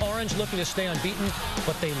Syracuse Orange looking to stay unbeaten,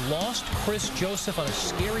 but they lost Chris Joseph on a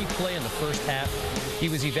scary play in the first half. He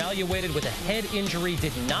was evaluated with a head injury,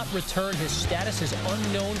 did not return. His status is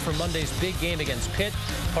unknown for Monday's big game against Pitt,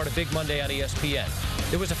 part of Big Monday on ESPN.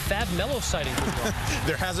 There was a Fab Melo sighting.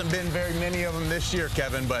 There hasn't been very many of them this year,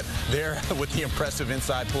 Kevin, but they're with the impressive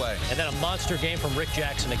inside play. And then a monster game from Rick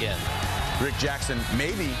Jackson again. Rick Jackson,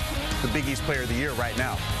 maybe the Big East Player of the Year right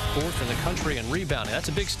now. 4th in the country in rebounding. That's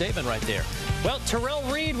a big statement right there. Well, Terrell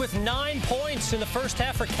Reed with 9 points in the first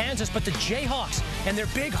half for Kansas, but the Jayhawks and their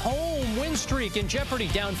big home win streak in jeopardy,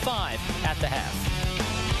 down 5 at the half.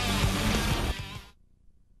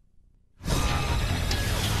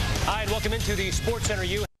 All right, welcome into the Sports Center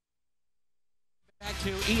U. Back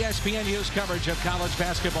to ESPNU's coverage of college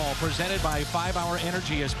basketball, presented by 5 Hour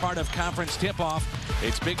Energy as part of conference tip-off.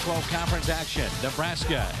 It's Big 12 conference action.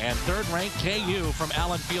 Nebraska and third-ranked KU from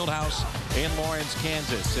Allen Fieldhouse in Lawrence,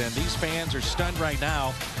 Kansas. And these fans are stunned right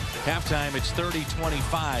now. Halftime, it's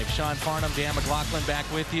 30-25. Sean Farnham, Dan McLaughlin back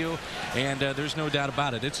with you. And there's no doubt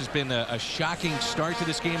about it. This has been a shocking start to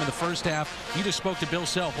this game in the first half. You just spoke to Bill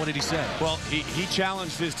Self. What did he say? Well, he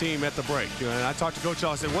challenged his team at the break. And I talked to Coach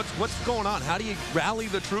Hall. I said, what's going on? How do you rally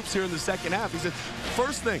the troops here in the second half? He said,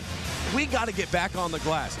 first thing, we got to get back on the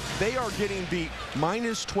glass. They are getting beat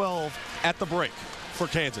 -12 at the break for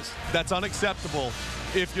Kansas. That's unacceptable.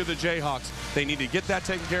 If you're the Jayhawks, they need to get that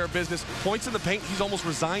taken care of business. Points in the paint, he's almost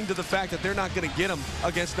resigned to the fact that they're not going to get him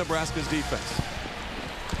against Nebraska's defense.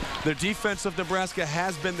 The defense of Nebraska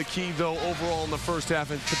has been the key, though, overall in the first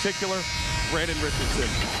half. In particular, Brandon Richardson.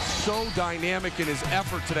 So dynamic in his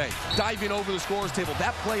effort today. Diving over the scorer's table.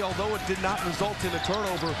 That play, although it did not result in a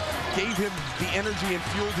turnover, gave him the energy and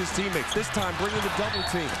fueled his teammates. This time, bringing the double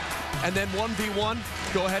team. And then 1v1,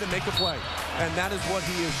 go ahead and make a play. And that is what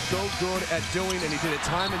he is so good at doing, and he did it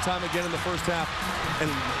time and time again in the first half. And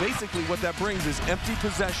basically what that brings is empty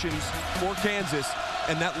possessions for Kansas,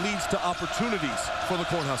 and that leads to opportunities for the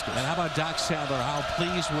Cornhuskers. And how about Doc Sadler? How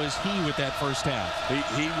pleased was he with that first half?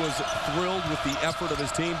 He was thrilled with the effort of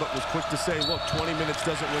his team, but was quick to say, look, 20 minutes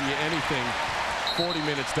doesn't win you anything. 40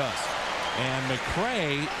 minutes does. And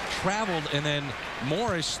McCray traveled, and then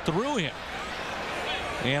Morris threw him.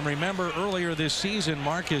 And remember, earlier this season,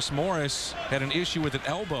 Marcus Morris had an issue with an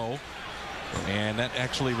elbow, and that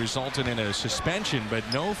actually resulted in a suspension, but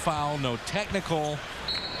no foul, no technical,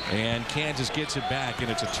 and Kansas gets it back,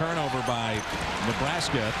 and it's a turnover by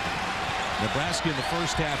Nebraska. Nebraska in the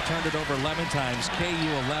first half turned it over 11 times, KU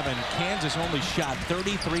 11. Kansas only shot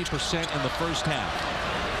 33% in the first half.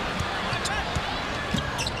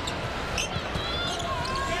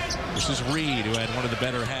 This is Reed, who had one of the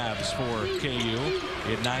better halves for KU.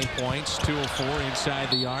 He had 9 points, 2 of 4 inside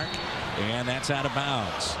the arc, and that's out of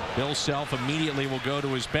bounds. Bill Self immediately will go to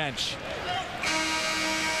his bench.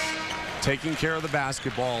 Taking care of the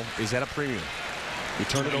basketball is at a premium. You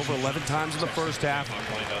turn it over 11 times in the first half.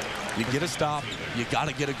 You get a stop. You got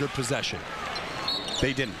to get a good possession.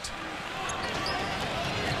 They didn't.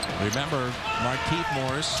 Remember, Markieff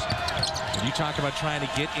Morris, when you talk about trying to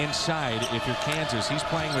get inside, if you're Kansas, he's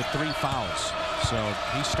playing with 3 fouls. So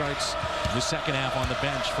he starts the second half on the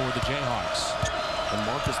bench for the Jayhawks. And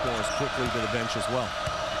Marcus Morris quickly to the bench as well.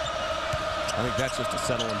 I think that's just to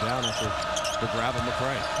settle him down after the grab of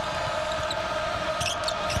McCray.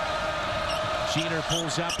 Jeter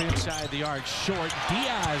pulls up inside the arc, short.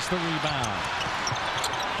 Diaz the rebound.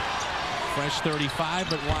 Fresh 35,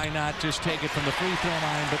 but why not just take it from the free throw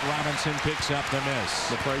line? But Robinson picks up the miss.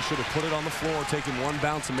 McCray should have put it on the floor, taken one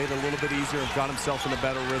bounce and made it a little bit easier and got himself in a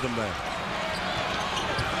better rhythm there.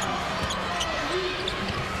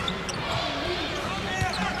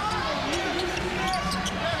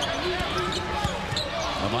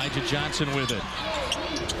 Elijah Johnson with it.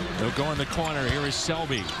 They'll go in the corner. Here is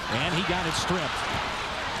Selby, and he got it stripped.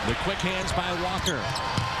 The quick hands by Walker.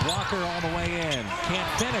 Walker all the way in. Can't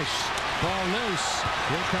finish. Ball loose.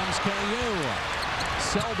 Here comes KU.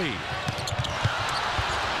 Selby.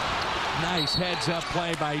 Nice heads-up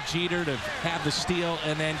play by Jeter to have the steal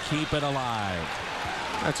and then keep it alive.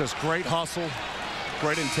 That's just great hustle.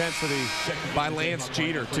 Great intensity by Lance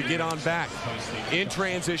Jeter to get on back. In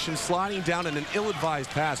transition, sliding down in an ill-advised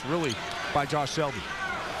pass, really, by Josh Selby.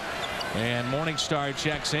 And Morningstar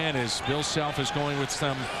checks in as Bill Self is going with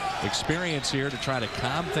some experience here to try to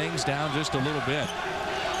calm things down just a little bit.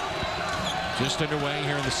 Just underway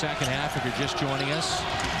here in the second half. If you're just joining us,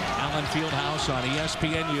 Allen Fieldhouse on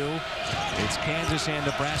ESPNU. It's Kansas and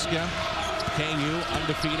Nebraska. KU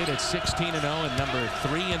undefeated at 16-0 and number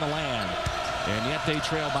 3 in the land. And yet they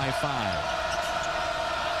trail by 5.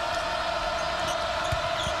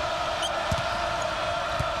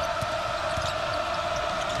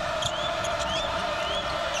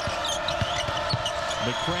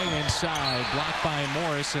 McCray inside, blocked by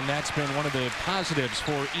Morris, and that's been one of the positives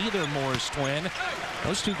for either Morris twin.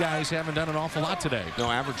 Those two guys haven't done an awful lot today.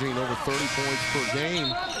 No, averaging over 30 points per game.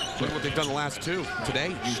 Look at what they've done the last 2.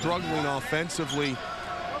 Today, struggling offensively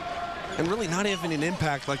and really not having an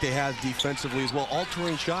impact like they have defensively as well,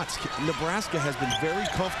 altering shots. Nebraska has been very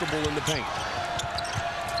comfortable in the paint.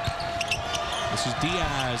 This is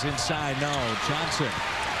Diaz inside, no. Johnson,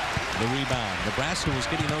 the rebound. Nebraska was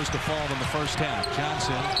getting those to fall in the first half.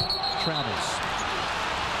 Johnson travels.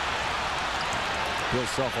 Bill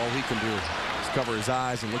Self, all he can do is cover his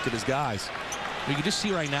eyes and look at his guys. You can just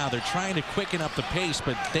see right now they're trying to quicken up the pace,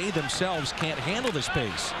 but they themselves can't handle this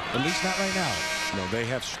pace, at least not right now. No, they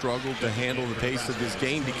have struggled to handle the pace of this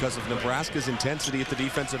game because of Nebraska's intensity at the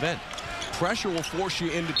defensive end. Pressure will force you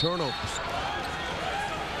into turnovers.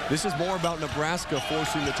 This is more about Nebraska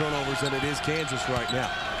forcing the turnovers than it is Kansas right now.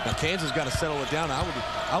 Now, Kansas got to settle it down.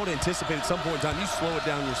 I would anticipate at some point in time you slow it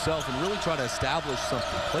down yourself and really try to establish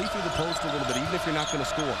something. Play through the post a little bit, even if you're not going to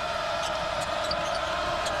score.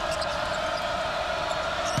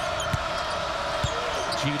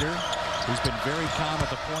 Jeter, who's been very calm at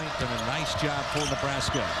the point, done a nice job for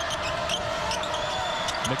Nebraska.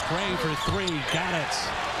 McCray for 3, got it.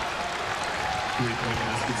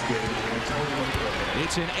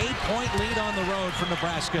 It's an 8-point lead on the road for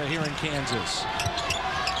Nebraska here in Kansas.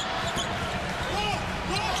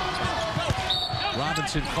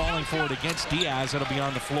 Robinson calling for it against Diaz. That'll be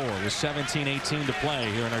on the floor with 17-18 to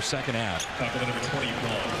play here in our second half.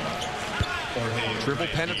 Dribble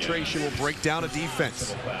penetration will break down a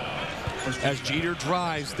defense. As Jeter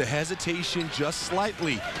drives, the hesitation just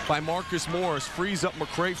slightly by Marcus Morris frees up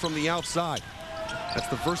McCray from the outside. That's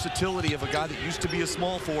the versatility of a guy that used to be a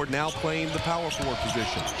small forward, now playing the power forward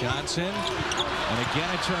position. Johnson, and again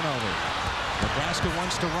a turnover. Nebraska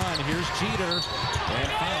wants to run. Here's Jeter,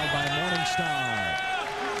 and fouled by Morningstar.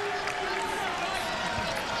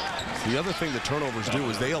 The other thing the turnovers do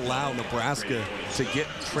is they allow Nebraska to get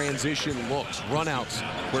transition looks, runouts,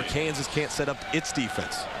 where Kansas can't set up its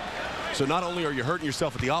defense. So not only are you hurting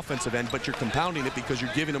yourself at the offensive end, but you're compounding it because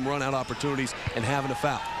you're giving them run-out opportunities and having a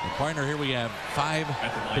foul. And partner, here we have 5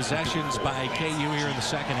 possessions by KU here in the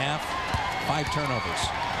second half, 5 turnovers.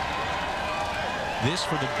 This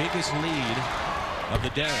for the biggest lead of the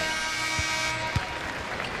day.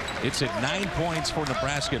 It's at 9 points for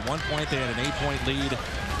Nebraska. At one point, they had an 8-point lead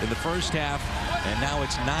in the first half, and now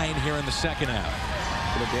it's 9 here in the second half.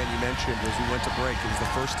 You know, Dan, you mentioned as we went to break, it was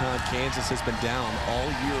the first time Kansas has been down all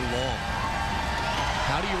year long.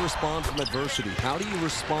 How do you respond from adversity? How do you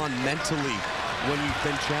respond mentally when you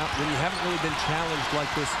haven't really been challenged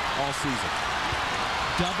like this all season?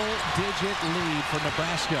 Double-digit lead for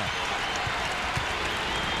Nebraska.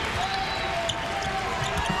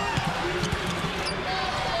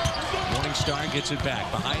 Morningstar gets it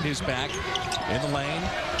back behind his back in the lane.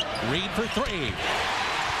 Reed for 3.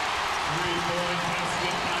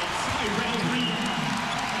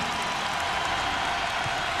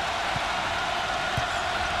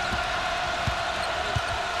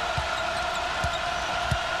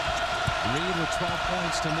 12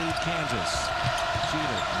 points to lead Kansas.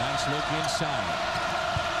 Jeter, nice look inside.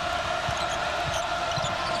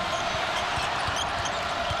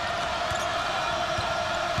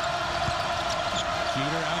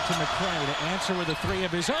 Jeter out to McCray to answer with a three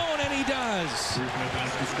of his own, and he does.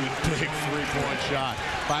 Big three-point shot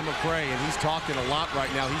by McCray, and he's talking a lot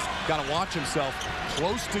right now. He's got to watch himself,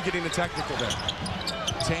 close to getting the technical there.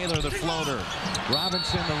 Taylor the floater.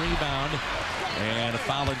 Robinson the rebound. And a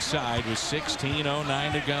foul inside with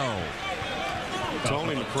 16:09 to go.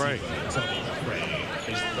 Tony McCray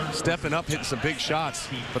stepping up, hitting some big shots,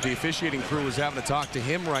 but the officiating crew is having to talk to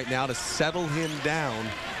him right now to settle him down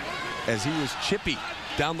as he was chippy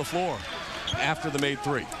down the floor after the made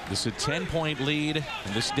three. This is a 10-point lead,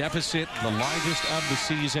 and this deficit, the largest of the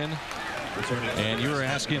season. And you were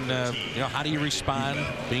asking, how do you respond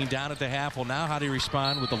being down at the half? Well, now how do you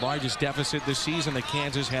respond with the largest deficit this season that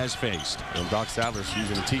Kansas has faced? And Doc Sadler's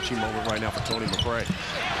using a teaching moment right now for Tony McCray. A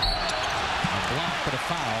block, but a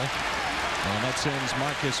foul. And that sends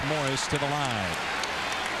Marcus Morris to the line.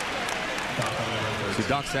 See,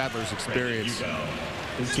 Doc Sadler's experience,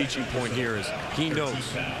 his teaching point here is he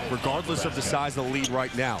knows, regardless of the size of the lead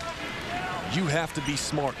right now, you have to be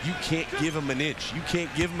smart. You can't give him an inch. You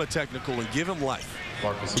can't give him a technical and give him life.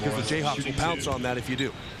 Because the Jayhawks will pounce on that if you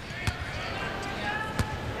do.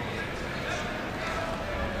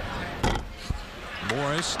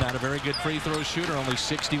 Morris, not a very good free throw shooter, only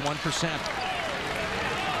 61%.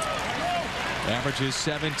 Averages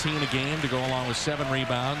 17 a game to go along with 7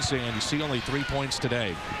 rebounds, and you see only 3 points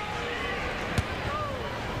today.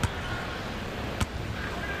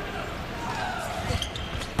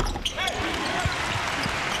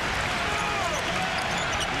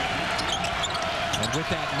 With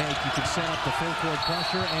that make, you can set up the full court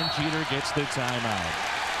pressure, and Jeter gets the timeout.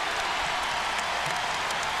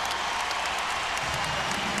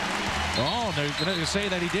 Oh, they're going to say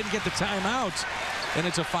that he didn't get the timeout, and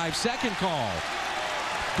it's a 5-second call.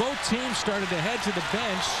 Both teams started to head to the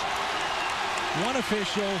bench. One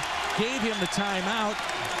official gave him the timeout,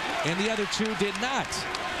 and the other two did not.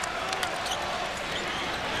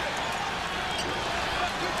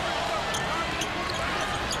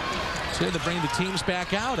 To bring the teams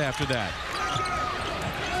back out after that.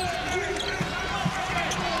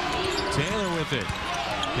 Taylor with it.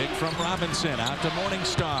 Pick from Robinson out to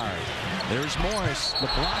Morningstar. There's Morris. The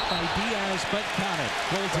block by Diaz, but count it.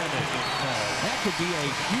 Goaltending. That could be a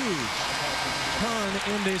huge turn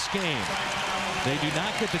in this game. They do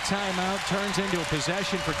not get the timeout. Turns into a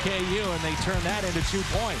possession for KU, and they turn that into 2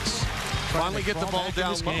 points. Finally get the ball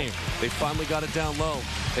down low. They finally got it down low.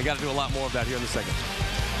 They got to do a lot more of that here in the second.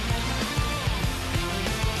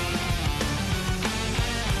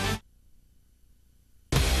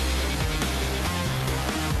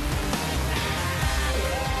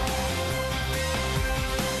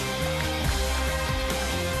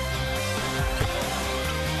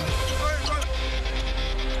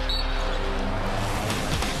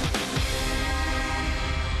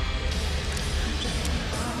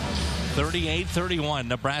 (38-31),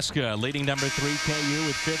 Nebraska leading number 3 KU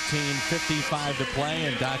with 15:55 to play,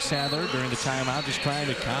 and Doc Sadler during the timeout just trying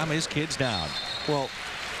to calm his kids down. Well,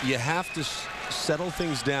 you have to settle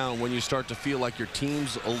things down when you start to feel like your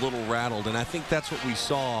team's a little rattled, and I think that's what we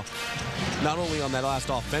saw not only on that last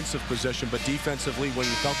offensive possession, but defensively when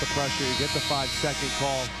you felt the pressure. You get the 5-second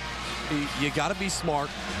call. You got to be smart,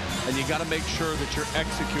 and you got to make sure that you're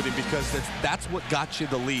executing, because that's what got you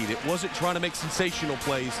the lead. It wasn't trying to make sensational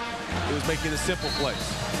plays. It was making the simple plays.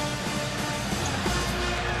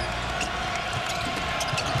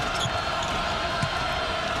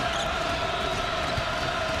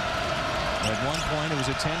 At one point, it was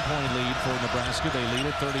a 10-point lead for Nebraska. They lead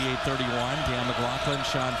at 38-31. Dan McLaughlin,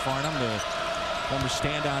 Sean Farnham, the former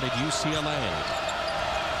standout at UCLA.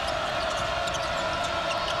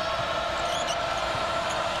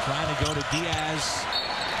 Trying to go to Diaz,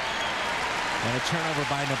 and a turnover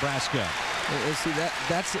by Nebraska. See,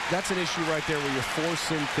 that's an issue right there where you're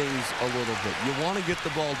forcing things a little bit. You want to get the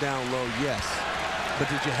ball down low, yes, but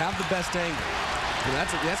did you have the best angle? You know,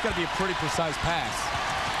 that's got to be a pretty precise pass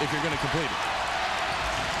if you're going to complete it.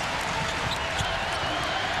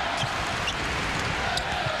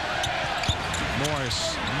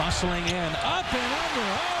 Morris muscling in, up and under.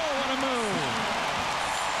 Oh, what a move!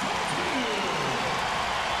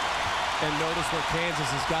 And notice where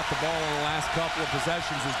Kansas has got the ball in the last couple of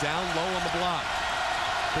possessions is down low on the block.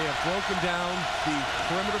 They have broken down the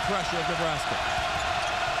perimeter pressure of Nebraska.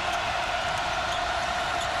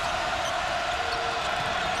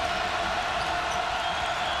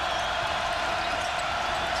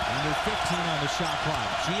 Under 15 on the shot clock.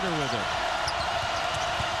 Jeter with it.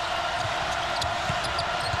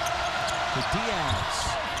 to Diaz.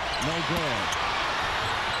 No good.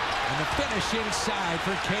 And the finish inside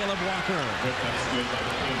for Caleb Walker.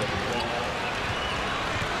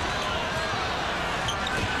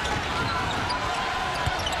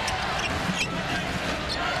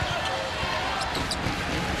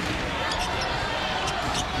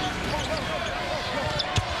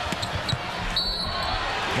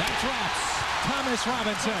 That drops. Thomas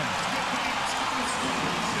Robinson.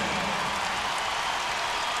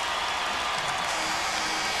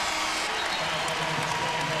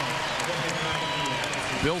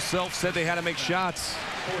 Bill Self said they had to make shots.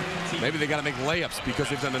 Maybe they got to make layups because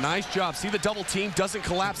they've done a nice job. See, the double team doesn't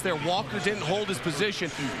collapse there. Walker didn't hold his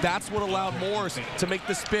position. That's what allowed Morris to make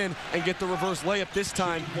the spin and get the reverse layup this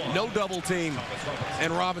time. No double team,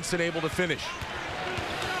 and Robinson able to finish.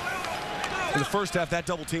 In the first half, that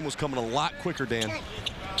double team was coming a lot quicker, Dan.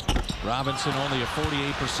 Robinson only a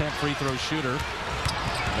 48% free throw shooter.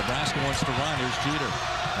 Nebraska wants to run. Here's Jeter.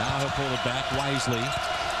 Now he'll pull it back wisely.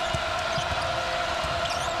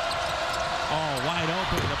 Oh, wide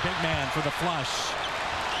open, the big man for the flush.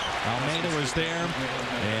 Almeida was there,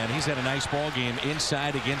 and he's had a nice ball game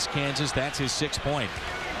inside against Kansas. That's his 6th point.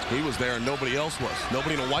 He was there and nobody else was.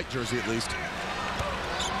 Nobody in a white jersey, at least.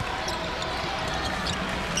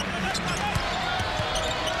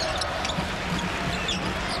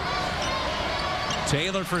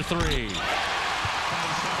 Taylor for 3.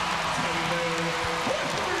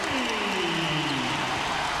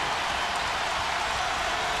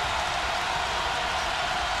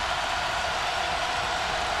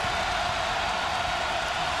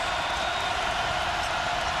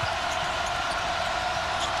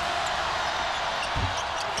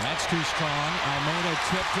 That's too strong. Almeida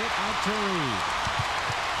tipped it out to Reed.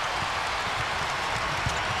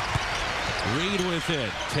 Reed with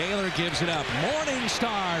it. Taylor gives it up.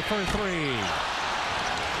 Morningstar for 3.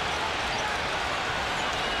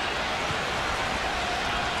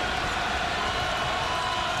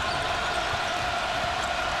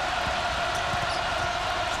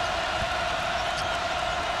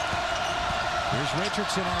 Here's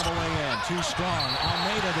Richardson all the way in. Too strong.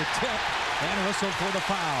 Almeida the tip. And whistled for the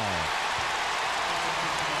foul.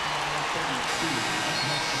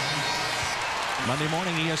 Monday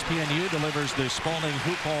morning, ESPNU delivers the Spalding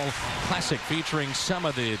Hoop Ball Classic featuring some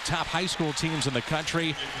of the top high school teams in the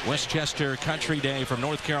country. Westchester Country Day from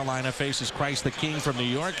North Carolina faces Christ the King from New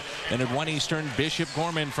York. And at 1 Eastern, Bishop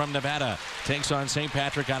Gorman from Nevada takes on St.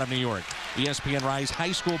 Patrick out of New York. ESPN Rise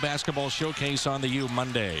High School Basketball Showcase on the U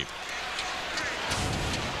Monday.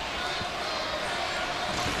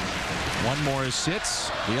 One more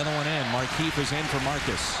sits, the other one in. Markeith is in for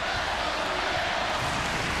Marcus.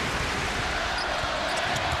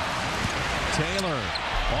 Taylor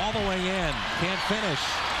all the way in, can't finish.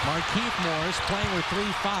 Markeith Morris playing with 3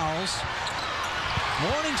 fouls.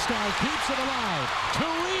 Morningstar keeps it alive. To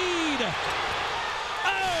Reed.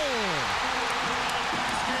 Oh!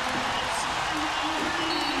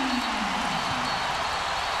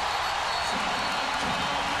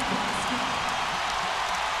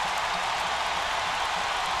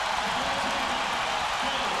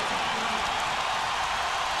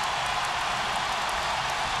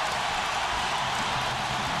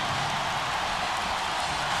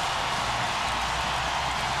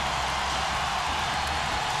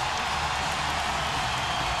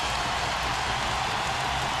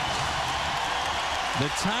 The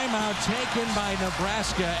timeout taken by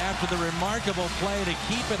Nebraska after the remarkable play to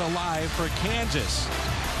keep it alive for Kansas.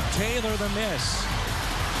 Taylor the miss.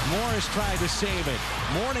 Morris tried to save it.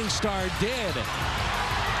 Morningstar did.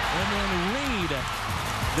 And then Reed,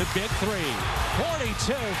 the big 3.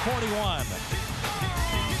 42-41.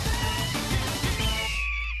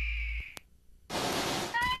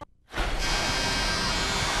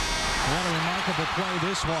 What a remarkable play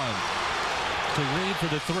this one. To Reed for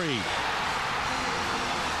the 3.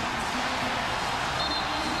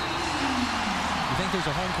 You think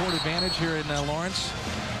there's a home court advantage here in Lawrence?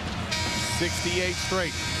 68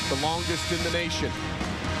 straight, the longest in the nation.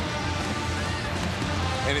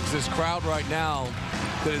 And it's this crowd right now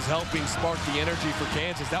that is helping spark the energy for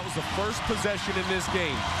Kansas. That was the first possession in this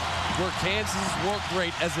game where Kansas's work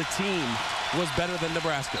rate as a team was better than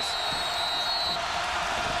Nebraska's.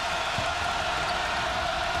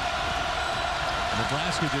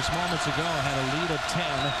 Nebraska just moments ago had a lead of 10,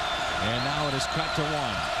 and now it is cut to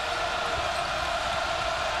 1.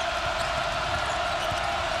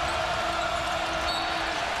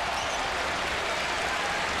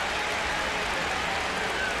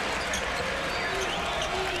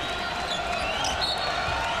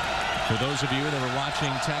 For those of you that were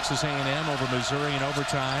watching Texas A&M over Missouri in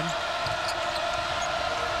overtime,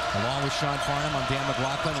 Along with Sean Farnham, I'm Dan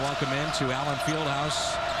McLaughlin. Welcome into Allen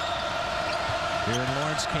Fieldhouse here in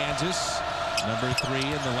Lawrence, Kansas. Number 3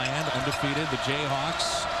 in the land, undefeated. The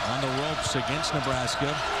Jayhawks on the ropes against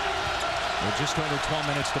Nebraska with just over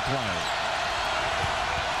 12 minutes to play.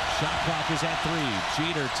 Shot clock is at 3.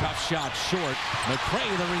 Jeter, tough shot, short. McCray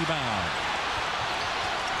the rebound.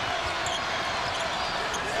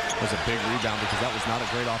 That was a big rebound because that was not a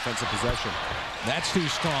great offensive possession. That's too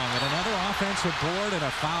strong. And another offensive board and a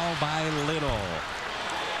foul by Little.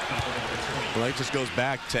 Well, it just goes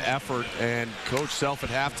back to effort, and Coach Self at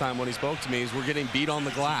halftime when he spoke to me is we're getting beat on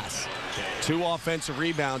the glass. 2 offensive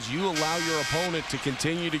rebounds. You allow your opponent to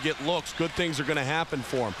continue to get looks, good things are going to happen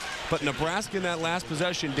for them. But Nebraska in that last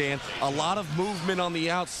possession, Dan, a lot of movement on the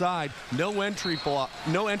outside, no entry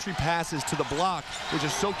passes to the block, which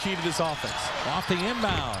is so key to this offense. Off the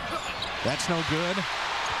inbound. That's no good.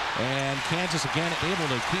 And Kansas again able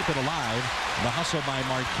to keep it alive. The hustle by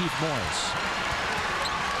Markeith Morris.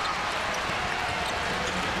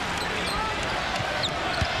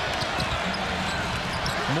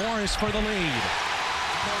 Morris for the lead.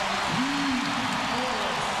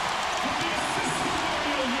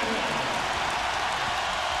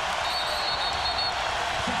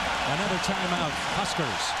 Another timeout,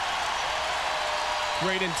 Huskers.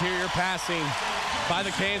 Great interior passing by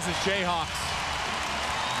the Kansas Jayhawks.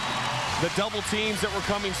 The double teams that were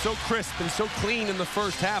coming so crisp and so clean in the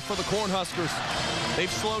first half for the Cornhuskers,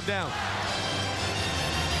 they've slowed down.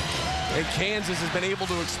 And Kansas has been able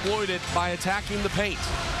to exploit it by attacking the paint.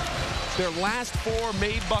 Their last 4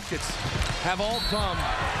 made buckets have all come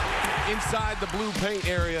inside the blue paint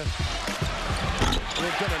area.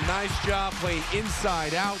 They've done a nice job playing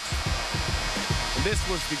inside out. And this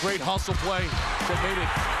was the great hustle play that made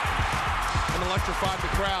it and electrified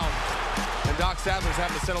the crowd. And Doc Sadler's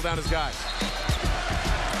having to settle down his guys.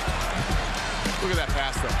 Look at that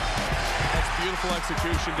pass, though. That's beautiful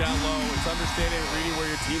execution down low. It's understanding and reading where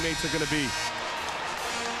your teammates are going to be.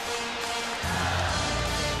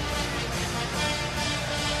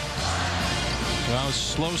 Well,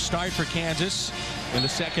 slow start for Kansas in the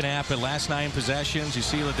second half, but last 9 possessions, you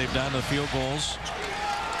see what they've done to the field goals.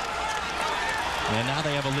 And now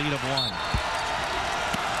they have a lead of 1.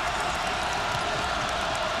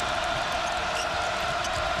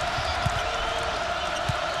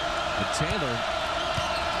 But Taylor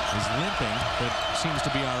is limping, but seems to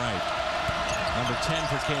be all right. Number 10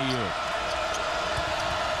 for KU.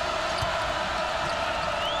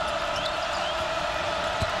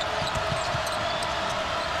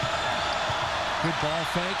 Good ball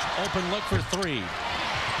fake, open look for 3.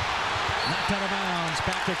 Knocked out of bounds,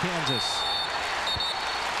 back to Kansas.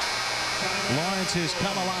 Lawrence has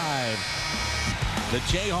come alive. The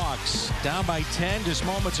Jayhawks down by 10 just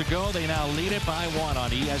moments ago. They now lead it by 1 on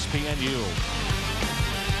ESPNU.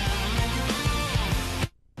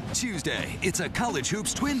 Tuesday, it's a college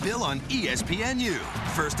hoops twin bill on ESPNU.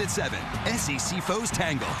 First at 7, SEC foes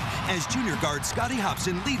tangle as junior guard Scotty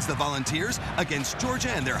Hobson leads the Volunteers against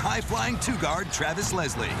Georgia and their high-flying 2-guard Travis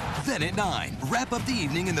Leslie. Then at 9, wrap up the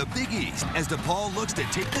evening in the Big East as DePaul looks to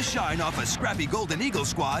take the shine off a scrappy Golden Eagle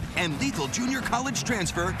squad and lethal junior college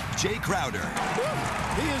transfer Jay Crowder.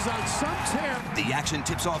 He is on some tear. The action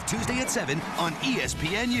tips off Tuesday at 7 on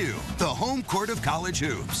ESPNU, the home court of college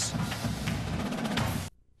hoops.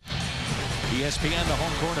 ESPN, the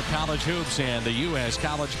home court of college hoops, and the U.S.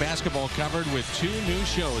 college basketball covered with 2 new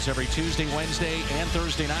shows every Tuesday, Wednesday, and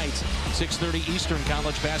Thursday nights. 6:30 Eastern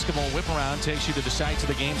college basketball whip around takes you to the sites of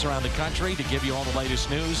the games around the country to give you all the latest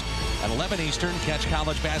news. At 11 Eastern, catch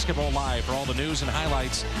college basketball live for all the news and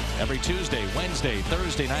highlights every Tuesday, Wednesday,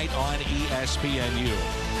 Thursday night on ESPNU.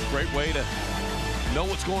 Great way to know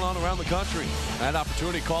what's going on around the country. I had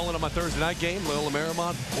opportunity calling on my Thursday night game. Loyola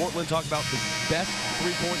Marymount, Portland, talked about the best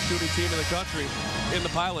 3-point shooting team in the country in the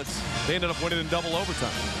Pilots. They ended up winning in double overtime.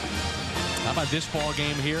 How about this ball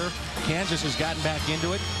game here? Kansas has gotten back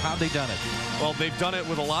into it. How've they done it? Well, they've done it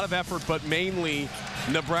with a lot of effort, but mainly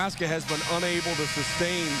Nebraska has been unable to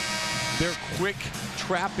sustain their quick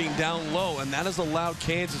trapping down low, and that has allowed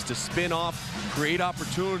Kansas to spin off, create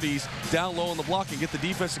opportunities down low on the block and get the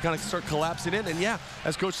defense to kind of start collapsing in. And yeah,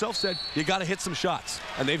 as Coach Self said, you got to hit some shots,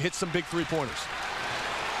 and they've hit some big 3-pointers.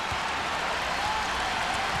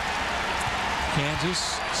 Kansas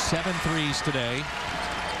 7 threes today,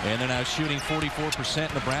 and they're now shooting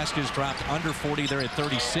 44%. Nebraska's dropped under 40. They're at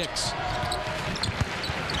 36.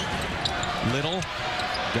 Little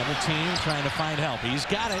double team trying to find help. He's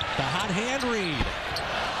got it. The hot hand read.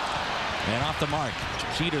 And off the mark.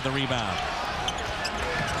 Jeter the rebound.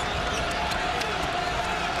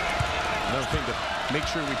 Another thing to make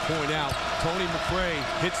sure we point out, Tony McRae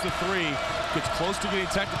hits the three, gets close to getting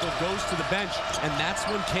technical, goes to the bench, and that's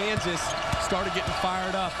when Kansas started getting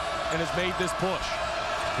fired up and has made this push.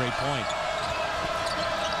 Great point.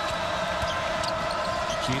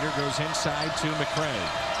 Jeter goes inside to McRae.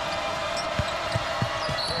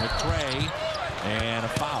 McRae and a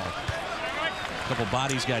foul. A couple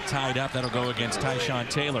bodies got tied up. That'll go against Tyshawn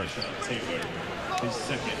Taylor.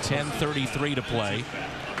 10:33 to play.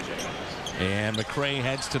 And McRae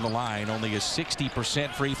heads to the line. Only a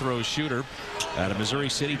 60% free throw shooter out of Missouri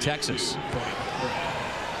City, Texas.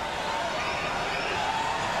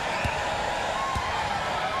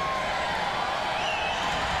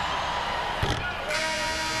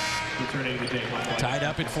 Tied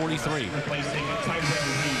up at 43.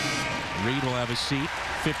 Reed will have a seat.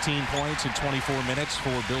 15 points in 24 minutes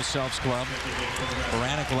for Bill Self's club.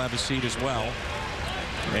 Baranek will have a seat as well.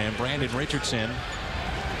 And Brandon Richardson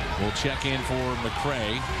will check in for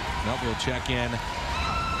McRae. Nope, will check in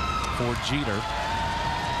for Jeter.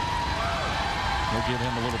 We'll give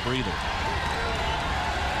him a little breather.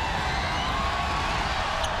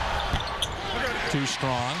 Too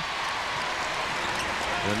strong.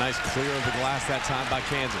 And a nice clear of the glass that time by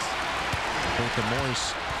Kansas. Both the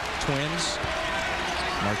Morris twins.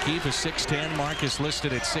 Markeith is 6'10", Marcus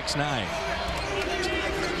listed at 6'9".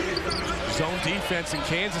 Zone defense in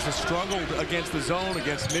Kansas has struggled against the zone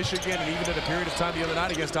against Michigan and even at a period of time the other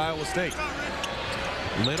night against Iowa State.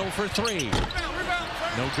 Little for three.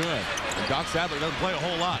 No good. And Doc Sadler doesn't play a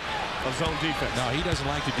whole lot of zone defense. No, he doesn't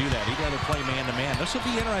like to do that. He'd rather play man-to-man. This will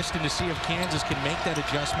be interesting to see if Kansas can make that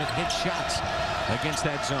adjustment, hit shots against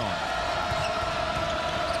that zone.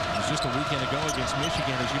 It was just a weekend ago against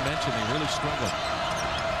Michigan, as you mentioned, they really struggled.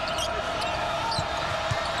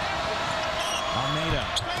 Almeida,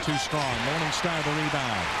 too strong. Morningstar the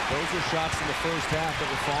rebound. Those were shots in the first half that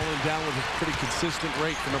were falling down with a pretty consistent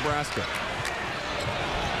rate for Nebraska.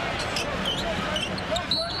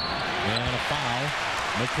 And a foul.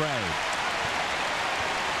 McRae.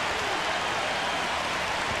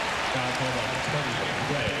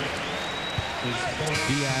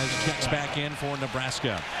 Diaz checks back in for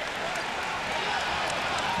Nebraska.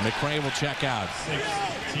 McRae will check out.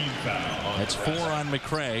 That's 4 on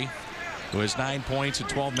McRae, who has 9 points in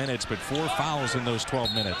 12 minutes, but 4 fouls in those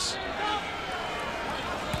 12 minutes.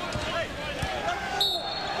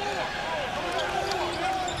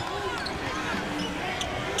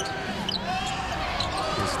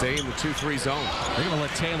 Stay in the 2-3 zone. They're going to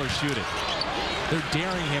let Taylor shoot it. They're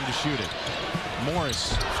daring him to shoot it.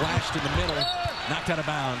 Morris flashed in the middle, knocked out of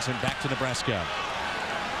bounds, and back to Nebraska.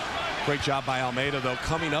 Great job by Almeida, though,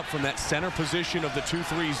 coming up from that center position of the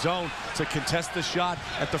 2-3 zone to contest the shot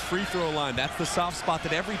at the free throw line. That's the soft spot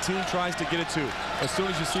that every team tries to get it to. As soon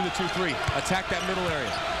as you see the 2-3, attack that middle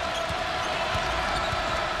area.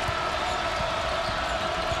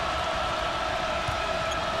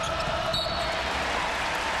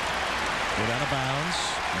 Out of bounds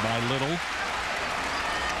by Little.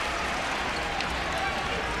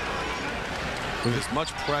 With as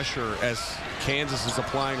much pressure as Kansas is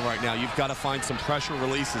applying right now, you've got to find some pressure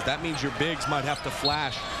releases. That means your bigs might have to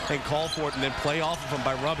flash and call for it and then play off of them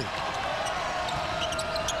by rubbing.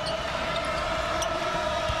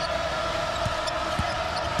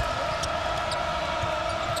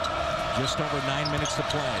 Just over 9 minutes to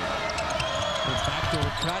play. The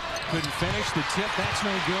backdoor cut, couldn't finish. The tip, that's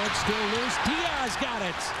no good. Still loose. Diaz got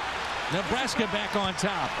it. Nebraska back on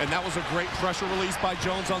top. And that was a great pressure release by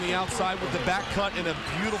Jones on the outside with the back cut and a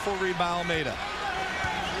beautiful read by Almeida.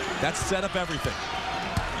 That set up everything.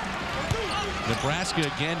 Nebraska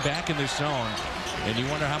again back in the zone. And you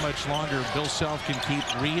wonder how much longer Bill Self can keep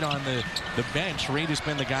Reed on the bench. Reed has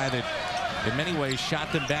been the guy that, in many ways,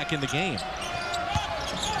 shot them back in the game.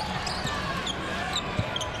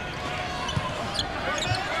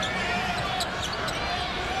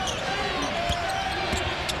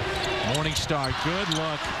 Morningstar, good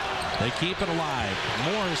look. They keep it alive.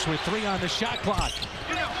 Morris with 3 on the shot clock.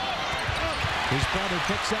 His brother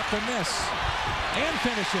picks up the miss and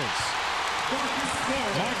finishes.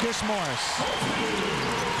 Marcus Morris.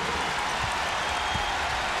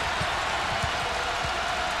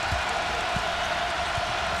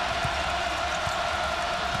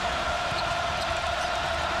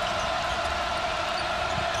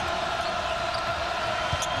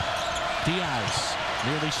 Diaz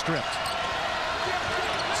nearly stripped.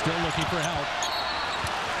 Still looking for help.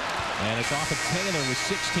 And it's off of Taylor with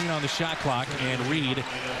 16 on the shot clock, and Reed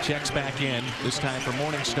checks back in, this time for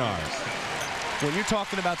Morningstar. When you're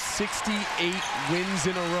talking about 68 wins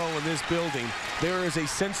in a row in this building, there is a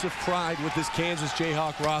sense of pride with this Kansas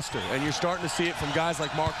Jayhawk roster, and you're starting to see it from guys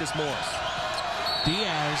like Marcus Morris.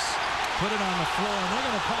 Diaz put it on the floor, and they're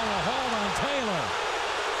going to call a hold on Taylor.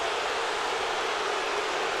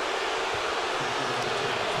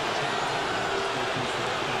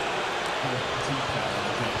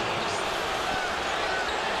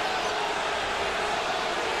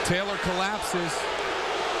 Taylor collapses,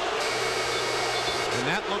 and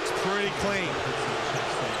that looks pretty clean.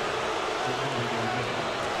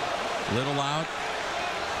 Little out,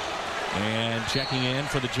 and checking in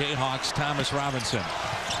for the Jayhawks, Thomas Robinson.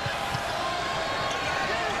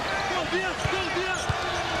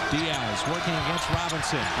 Diaz working against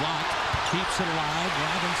Robinson. Blocked. Keeps it alive.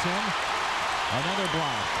 Robinson. Another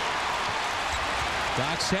block.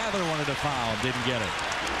 Doc Sadler wanted to foul. Didn't get it.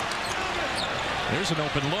 There's an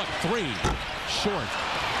open look. 3. Short.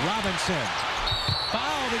 Robinson.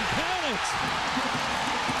 Fouled and counted.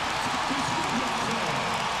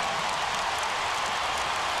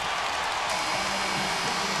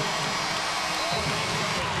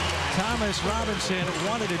 Thomas Robinson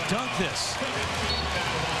wanted to dunk this.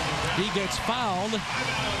 He gets fouled,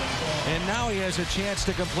 and now he has a chance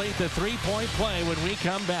to complete the three-point play when we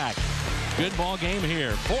come back. Good ball game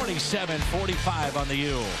here. 47-45 on the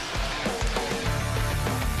U.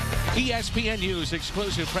 ESPNU's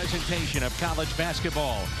exclusive presentation of college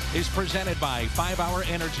basketball is presented by 5-Hour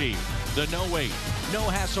Energy, the no-wait,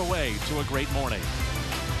 no-hassle way to a great morning.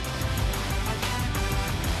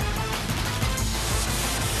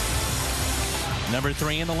 Number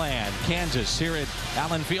 3 in the land, Kansas here at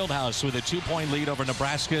Allen Fieldhouse with a 2-point lead over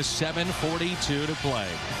Nebraska, 7:42 to play.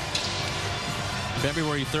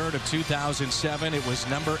 February 3rd of 2007, it was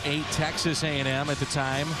number 8 Texas A&M at the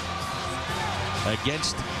time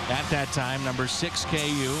against, at that time, number 6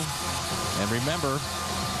 KU. And remember,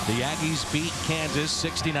 the Aggies beat Kansas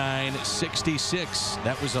 69-66.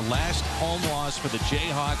 That was the last home loss for the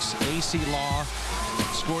Jayhawks. AC Law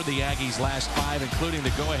scored the Aggies' last 5, including the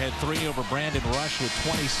go-ahead 3 over Brandon Rush with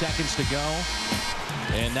 20 seconds to go.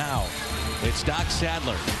 And now it's Doc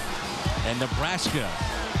Sadler and Nebraska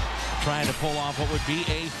trying to pull off what would be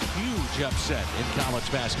a huge upset in college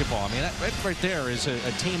basketball. I mean, that right there is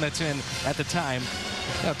a team that's in, at the time,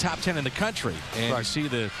 top 10 in the country. And you see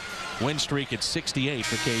the win streak at 68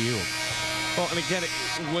 for KU. Well, and again,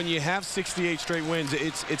 when you have 68 straight wins,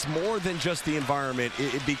 it's more than just the environment.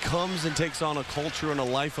 It becomes and takes on a culture and a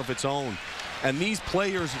life of its own. And these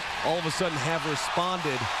players all of a sudden have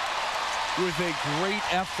responded with a great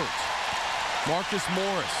effort. Marcus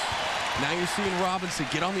Morris. Now you're seeing Robinson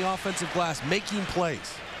get on the offensive glass, making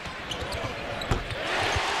plays.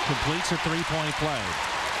 Completes a three-point play.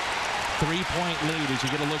 3-point lead as you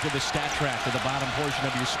get a look at the stat track at the bottom portion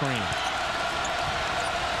of your screen.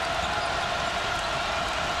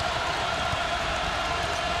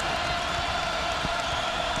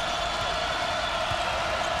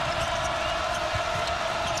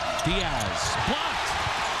 Diaz blocked.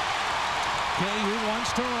 KU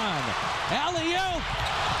wants to run. Alley-oop!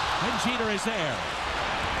 And Jeter is there.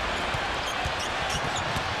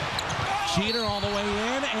 Jeter all the way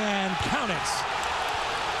in and count it.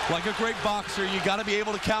 Like a great boxer, you got to be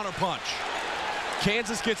able to counterpunch.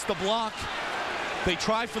 Kansas gets the block. They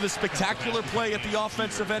try for the spectacular play at the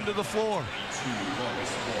offensive end of the floor.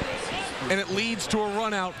 And it leads to a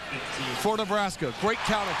run out for Nebraska. Great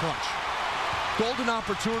counterpunch. Golden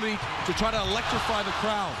opportunity to try to electrify the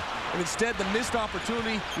crowd. And instead, the missed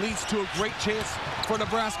opportunity leads to a great chance for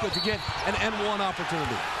Nebraska to get an N1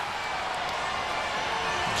 opportunity.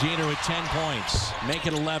 Jeter with 10 points. Make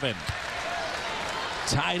it 11.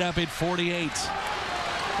 Tied up at 48.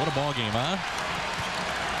 What a ball game, huh?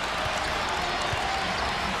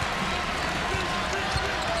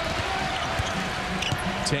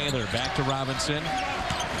 Taylor back to Robinson.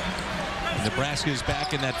 Nebraska's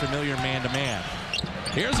back in that familiar man-to-man.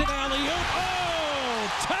 Here's an alley-oop. Oh,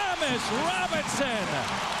 Thomas Robinson.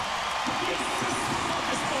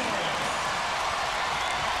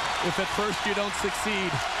 If at first you don't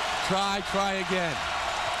succeed, try again.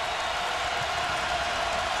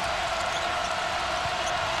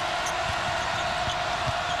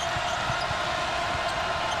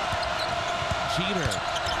 Jeter.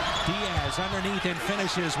 Diaz underneath and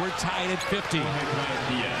finishes. We're tied at 50.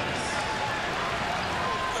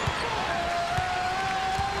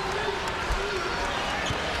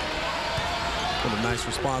 What a nice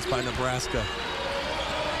response by Nebraska.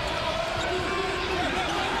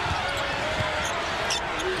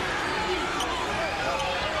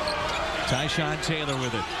 Tyshawn Taylor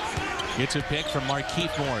with it. Gets a pick from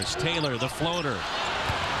Markieff Morris. Taylor, the floater.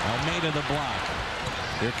 Almeida the block.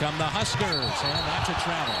 Here come the Huskers, and that's a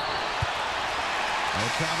travel. A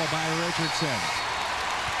travel by Richardson.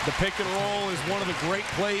 The pick and roll is one of the great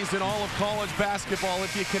plays in all of college basketball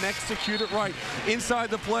if you can execute it right. Inside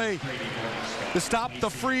the play, the stop, the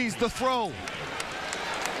freeze, the throw,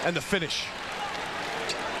 and the finish.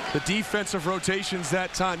 The defensive rotations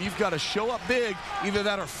that time, you've got to show up big, either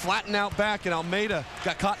that or flatten out back, and Almeida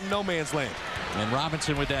got caught in no man's land. And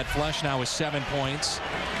Robinson with that flush now with 7 points.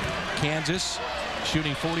 Kansas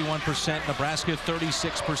shooting 41%, Nebraska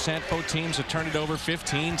 36%. Both teams have turned it over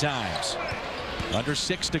 15 times. Under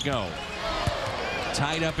 6 to go.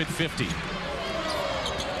 Tied up at 50.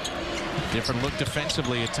 Different look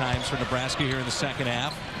defensively at times for Nebraska here in the second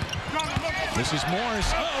half. This is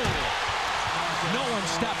Morris. Oh! No one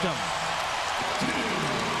stepped him.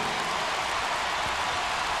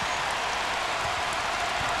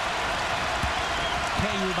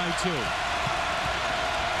 KU by 2.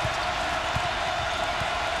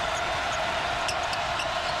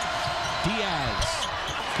 Diaz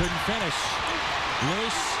couldn't finish.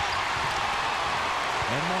 Loose.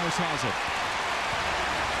 And Morris has it.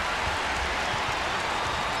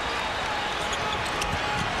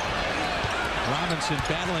 Robinson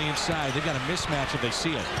battling inside. They've got a mismatch if they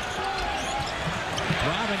see it.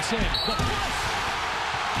 Robinson. The push.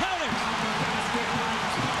 Count it.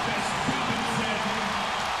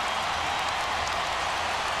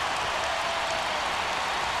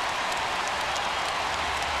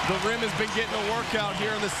 The rim has been getting a workout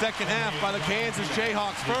here in the second half by the Kansas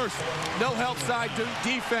Jayhawks. First, no help side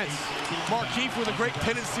defense. Markeith with a great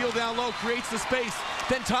pin and seal down low creates the space.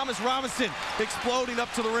 Then Thomas Robinson exploding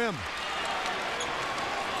up to the rim.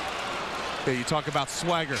 Yeah, you talk about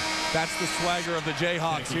swagger. That's the swagger of the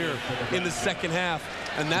Jayhawks here in the second half,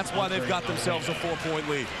 and that's why they've got themselves a 4-point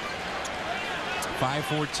lead.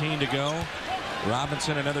 5:14 to go.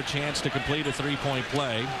 Robinson another chance to complete a 3-point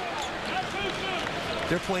play.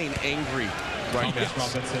 They're playing angry right now.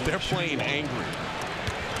 They're playing angry.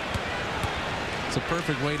 It's a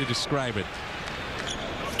perfect way to describe it.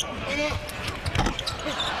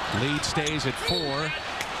 Lead stays at 4.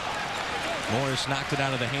 Morris knocked it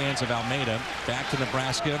out of the hands of Almeida. Back to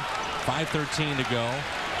Nebraska. 5:13 to go.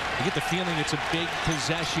 You get the feeling it's a big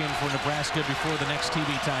possession for Nebraska before the next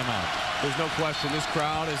TV timeout. There's no question. This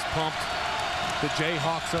crowd is pumped. The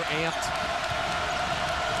Jayhawks are amped.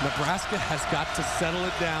 Nebraska has got to settle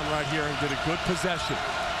it down right here and get a good possession.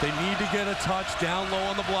 They need to get a touch down low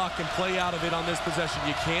on the block and play out of it on this possession.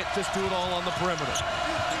 You can't just do it all on the perimeter.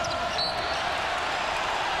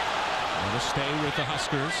 They'll stay with the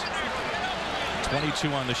Huskers.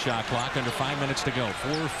 22 on the shot clock, under 5 minutes to go.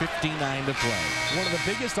 4:59 to play. One of the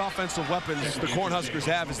biggest offensive weapons the Cornhuskers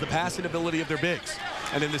have is the passing ability of their bigs.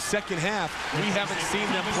 And in the second half, we haven't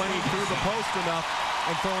seen them playing through the post enough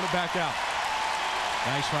and throwing it back out.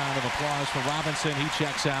 Nice round of applause for Robinson. He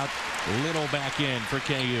checks out. Little back in for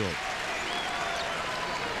KU.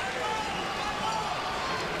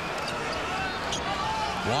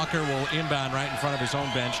 Walker will inbound right in front of his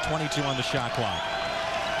own bench. 22 on the shot clock.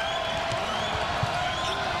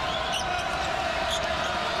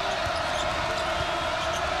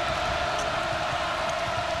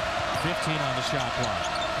 On the shot clock.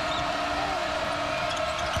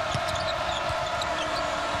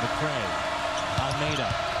 McCray. Almeida.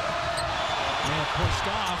 And pushed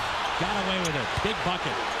off. Got away with it. Big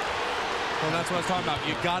bucket. Well, that's what I was talking about.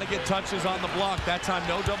 You got to get touches on the block. That time,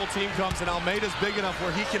 no double team comes, and Almeida's big enough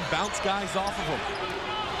where he can bounce guys off of him.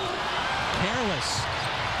 Careless.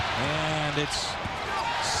 And it's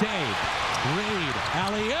saved. Reed.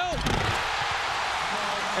 Alley-oop.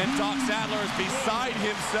 And Doc Sadler is beside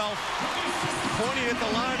himself, pointing at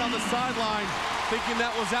the line on the sideline, thinking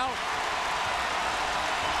that was out.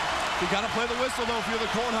 You got to play the whistle, though, if you're the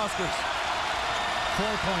Cornhuskers.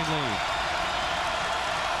 4-point lead.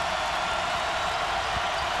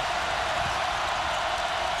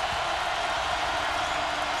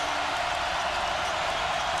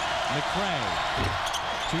 McCray.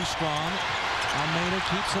 Too strong. Almeida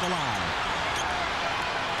keeps it alive.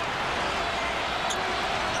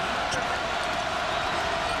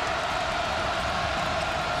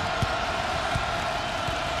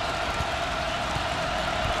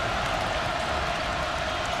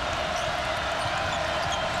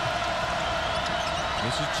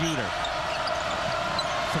 This is Jeter.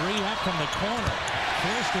 3 up from the corner.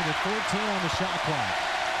 Forced it at 14 on the shot clock.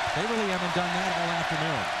 They really haven't done that all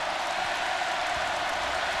afternoon.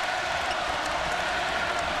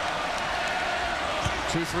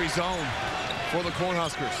 Two-3 zone for the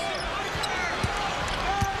Cornhuskers.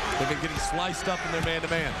 They've been getting sliced up in their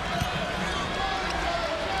man-to-man.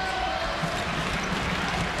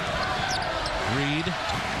 Reed.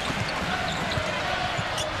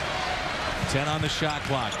 10 on the shot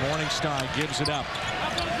clock. Morningstar gives it up.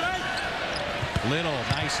 Little,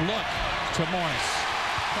 nice look to Morris.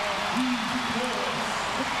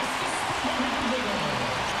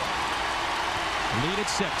 Lead at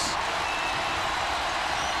 6.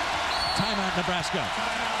 Timeout, Nebraska.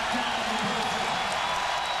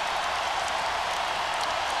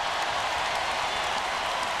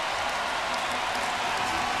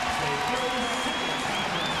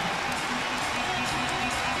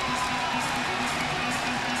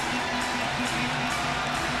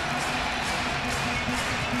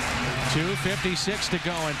 .256 to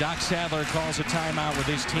go, and Doc Sadler calls a timeout with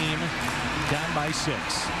his team down by 6.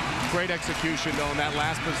 Great execution, though, in that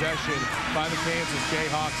last possession by the Kansas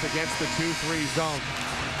Jayhawks against the 2-3 zone.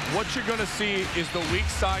 What you're going to see is the weak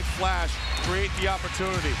side flash create the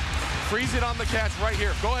opportunity. Freeze it on the catch right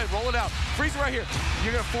here. Go ahead, roll it out. Freeze it right here.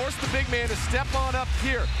 You're going to force the big man to step on up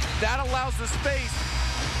here. That allows the space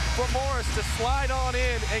for Morris to slide on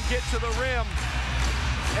in and get to the rim.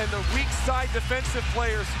 And the weak side defensive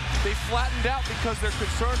players, they flattened out because they're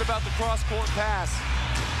concerned about the cross-court pass.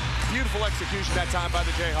 Beautiful execution that time by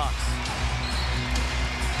the Jayhawks.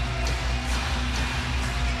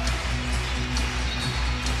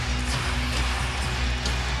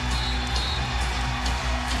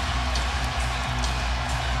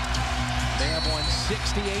 They have won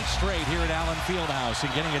 68 straight here at Allen Fieldhouse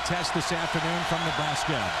and getting a test this afternoon from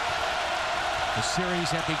Nebraska. The series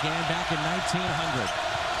that began back in 1900.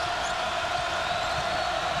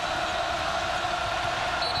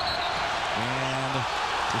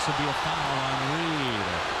 This will be a foul on Reed.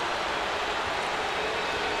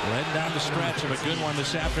 Led down the stretch of a good one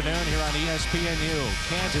this afternoon here on ESPNU.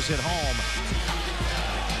 Kansas at home.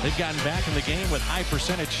 They've gotten back in the game with high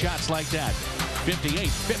percentage shots like that.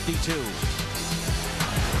 58-52.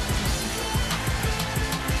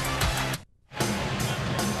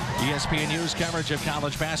 ESPNU's coverage of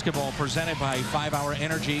college basketball presented by 5 Hour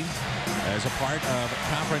Energy as a part of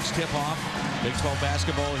conference tip-off. Big 12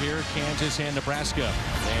 basketball here, Kansas and Nebraska.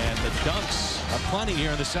 And the dunks are plenty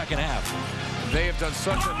here in the second half. They have done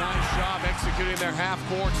such a nice job executing their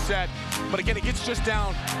half-court set. But again, it gets just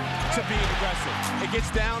down to being aggressive. It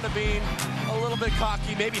gets down to being a little bit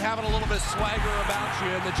cocky, maybe having a little bit of swagger about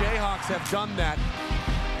you. And the Jayhawks have done that.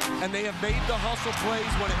 And they have made the hustle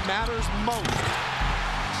plays when it matters most.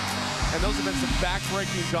 And those have been some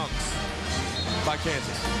back-breaking dunks by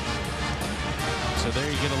Kansas. So there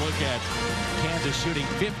you get a look at Kansas shooting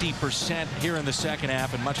 50% here in the second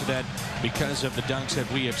half, and much of that because of the dunks that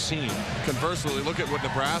we have seen. Conversely, look at what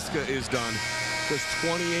Nebraska is done. There's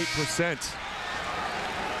 28%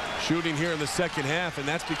 shooting here in the second half, and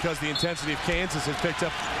that's because the intensity of Kansas has picked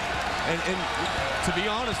up. And to be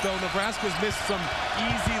honest, though, Nebraska's missed some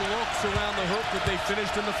easy looks around the hoop that they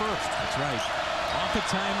finished in the first. That's right. Off the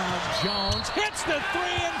timeout, Jones hits the 3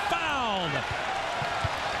 and fouled.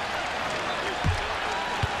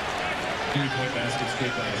 3-point basket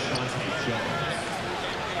scored by Ashante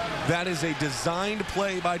Jones. That is a designed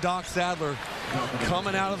play by Doc Sadler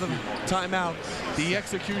coming out of the timeout. The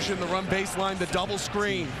execution, the run baseline, the double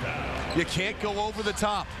screen. You can't go over the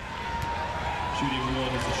top. Shooting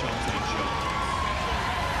 1 is Ashante Jones.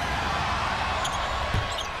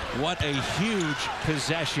 What a huge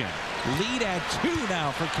possession. Lead at 2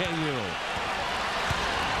 now for KU.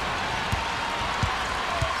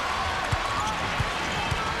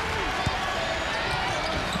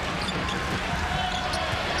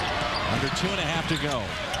 Under 2.5 to go.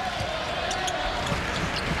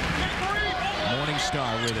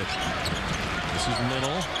 Morningstar with it. This is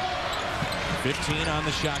Little. 15 on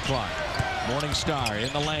the shot clock. Morningstar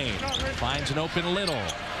in the lane. Finds an open Little.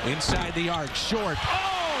 Inside the arc. Short.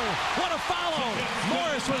 Oh! What a follow!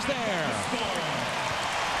 Morris was there.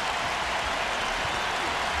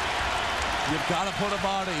 You've got to put a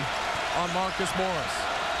body on Marcus Morris.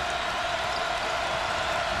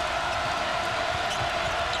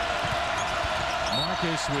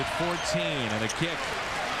 Marcus with 14 and a kick.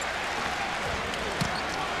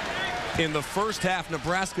 In the first half,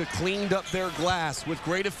 Nebraska cleaned up their glass with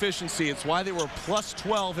great efficiency. It's why they were plus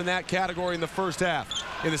 12 in that category in the first half.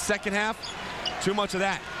 In the second half, too much of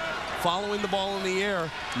that. Following the ball in the air,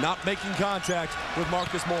 not making contact with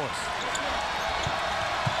Marcus Morris.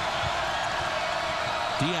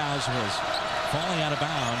 Diaz was falling out of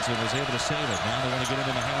bounds and was able to save it. Now they want to get it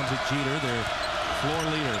in the hands of Jeter, their floor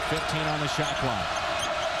leader. 15 on the shot clock.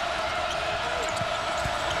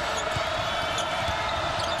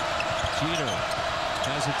 Jeter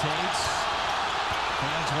hesitates.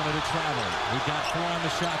 Fans wanted to travel. We've got 4 on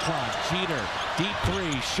the shot clock. Jeter, deep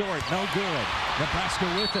 3, short, no good. Nebraska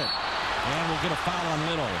with it. And we'll get a foul on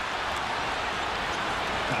Little.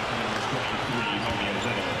 Tackle number 23,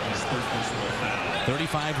 Little, his third personal foul.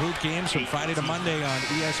 35 hoop games from Friday to Monday on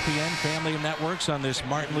ESPN Family Networks on this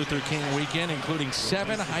Martin Luther King weekend, including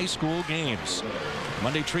 7 high school games.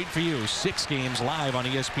 Monday treat for you, 6 games live on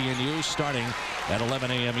ESPNU starting at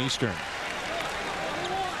 11 a.m. Eastern.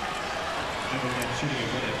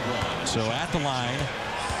 So at the line,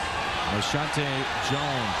 Rashante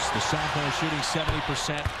Jones, the sophomore, shooting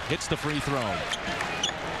 70%, hits the free throw.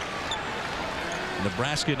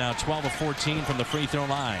 Nebraska now 12 of 14 from the free throw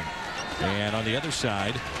line. And on the other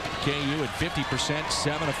side, KU at 50%,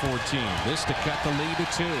 7 of 14. This to cut the lead to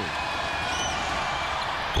 2.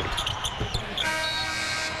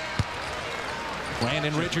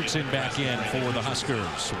 Brandon Richardson back in for the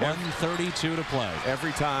Huskers. 1:32 to play.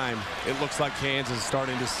 Every time it looks like Kansas is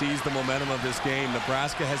starting to seize the momentum of this game,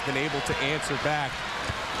 Nebraska has been able to answer back.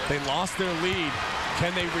 They lost their lead.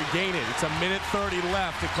 Can they regain it? It's a minute 30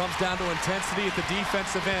 left. It comes down to intensity at the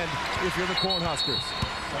defensive end if you're the Cornhuskers.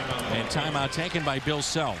 And timeout taken by Bill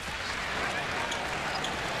Self.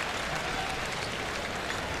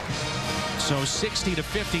 So 60 to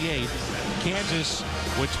 58. Kansas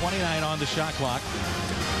with 29 on the shot clock.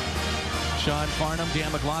 Sean Farnham,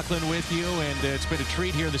 Dan McLaughlin with you, and it's been a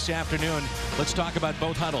treat here this afternoon. Let's talk about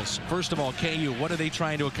both huddles. First of all, KU, what are they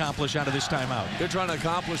trying to accomplish out of this timeout? They're trying to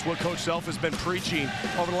accomplish what Coach Self has been preaching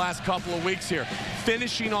over the last couple of weeks here.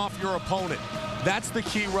 Finishing off your opponent. That's the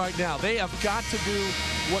key right now. They have got to do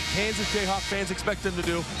what Kansas Jayhawk fans expect them to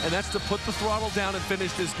do, and that's to put the throttle down and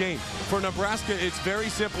finish this game. For Nebraska, it's very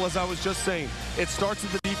simple, as I was just saying. It starts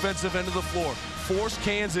at the defensive end of the floor. Force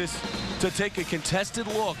Kansas to take a contested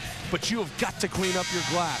look, but you have got to clean up your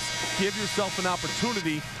glass. Give yourself an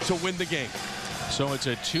opportunity to win the game. So it's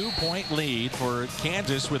a 2-point lead for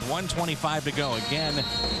Kansas with 1:25 to go. Again,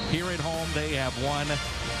 here at home, they have won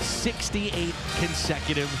 68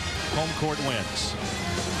 consecutive home court wins.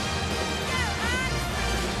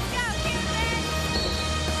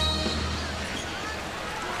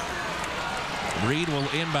 Reed will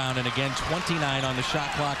inbound, and again 29 on the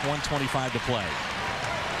shot clock, 1:25 to play.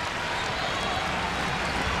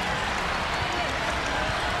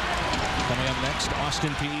 Coming up next,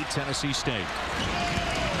 Austin Peay, Tennessee State.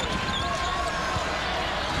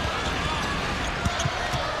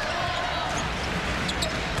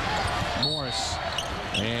 Morris,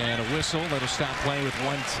 and a whistle that'll stop play with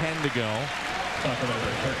 1:10 to go.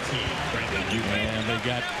 And they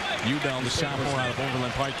got Udell, the sophomore out of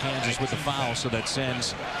Overland Park, Kansas, with the foul, so that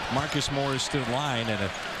sends Marcus Morris to the line. And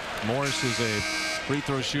Morris is a free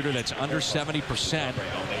throw shooter that's under 70%.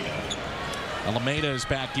 Almeida is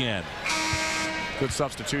back in. Good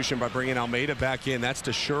substitution by bringing Almeida back in. That's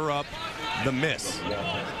to shore up the miss.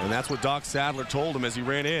 And that's what Doc Sadler told him as he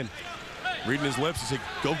ran in. Reading his lips, he said,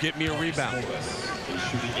 go get me a rebound.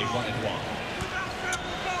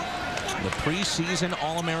 The preseason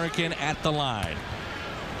All-American at the line.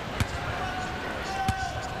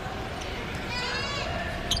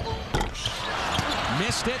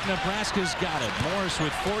 Missed it. Nebraska's got it. Morris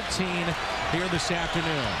with 14 here this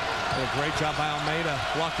afternoon. A great job by Almeida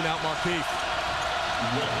blocking out Markeith.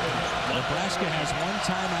 Nebraska has 1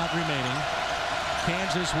 timeout remaining.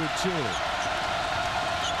 Kansas with 2.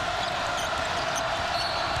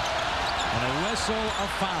 And a whistle, a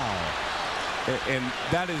foul. And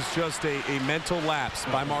that is just a mental lapse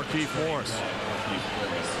by Markeith Morris.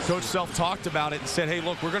 Coach Self talked about it and said, hey,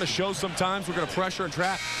 look, we're going to show sometimes, we're going to pressure and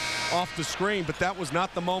trap off the screen, but that was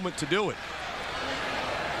not the moment to do it.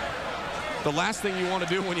 The last thing you want to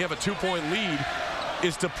do when you have a 2-point lead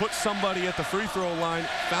is to put somebody at the free throw line,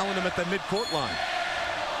 fouling them at the midcourt line.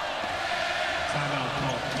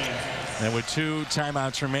 And with 2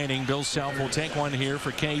 timeouts remaining, Bill Self will take one here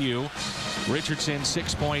for KU. Richardson,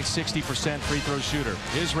 6-point, 60% free throw shooter.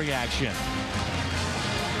 His reaction.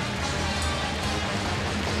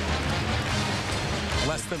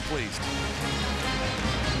 Less than pleased.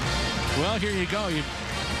 Well, here you go. You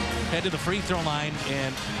head to the free throw line,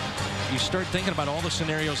 and you start thinking about all the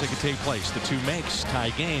scenarios that could take place. The 2 makes, tie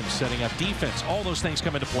games, setting up defense, all those things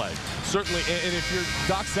come into play. Certainly, and if you're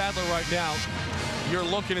Doc Sadler right now, you're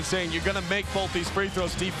looking and saying, you're going to make both these free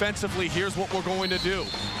throws. Defensively, here's what we're going to do.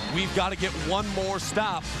 We've got to get one more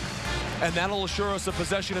stop, and that'll assure us a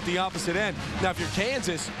possession at the opposite end. Now, if you're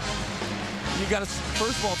Kansas, you got to,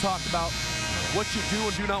 first of all, talk about what you do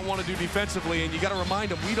and do not want to do defensively, and you got to remind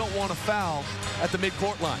them we don't want to foul at the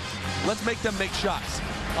midcourt line. Let's make them make shots.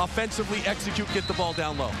 offensively execute, get the ball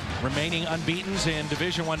down low. Remaining unbeatens in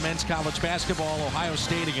Division I men's college basketball, Ohio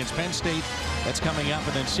State against Penn State. That's coming up.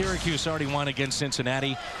 And then Syracuse already won against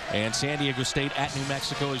Cincinnati. And San Diego State at New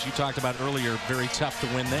Mexico, as you talked about earlier, very tough to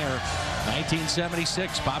win there.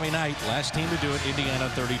 1976, Bobby Knight, last team to do it, Indiana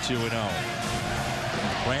 32-0.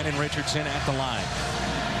 Brandon Richardson at the line.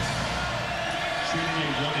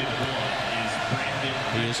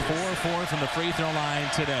 He is 4-4 from the free throw line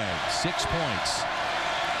today. 6 points.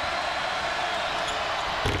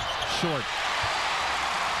 Short.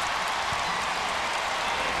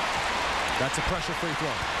 That's a pressure free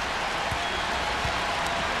throw.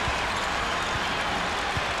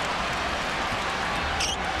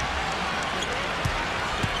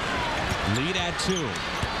 Lead at 2.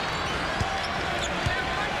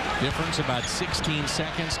 Difference about 16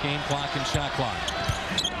 seconds, game clock and shot clock.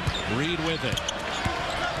 Reed with it.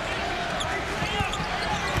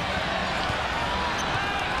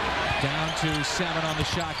 Down to 7 on the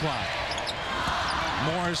shot clock.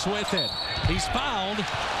 Morris with it. He's fouled,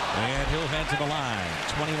 and he'll head to the line.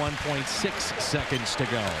 21.6 seconds to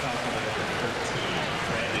go.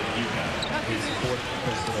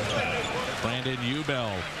 Brandon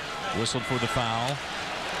Ubel whistled for the foul.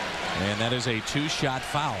 And that is a 2-shot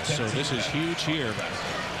foul. So this is huge here.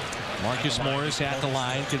 Marcus Morris at the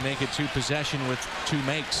line can make it 2 possession with 2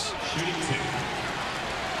 makes.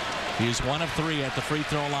 He's 1 of 3 at the free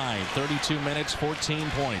throw line. 32 minutes, 14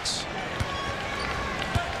 points.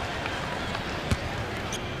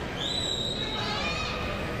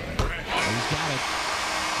 He's got it.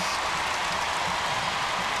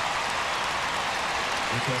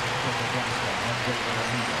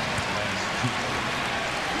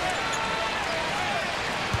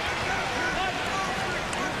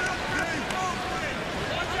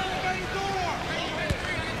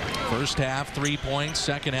 First half, 3 points.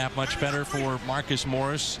 Second half, much better for Marcus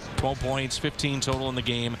Morris. 12 points, 15 total in the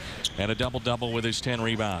game, and a double-double with his 10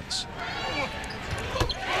 rebounds.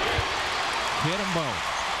 Hit them both.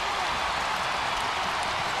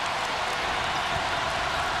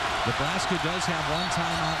 Nebraska does have 1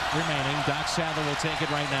 timeout remaining. Doc Sadler will take it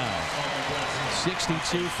right now.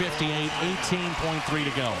 62-58, 18.3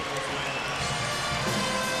 to go.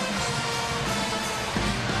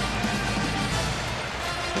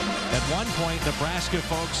 At one point, Nebraska,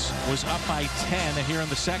 folks, was up by 10 here in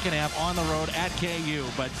the second half on the road at KU.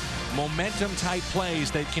 But momentum-type plays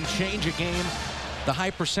that can change a game. The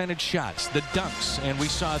high percentage shots, the dunks, and we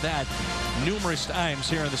saw that numerous times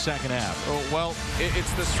here in the second half. Oh, well,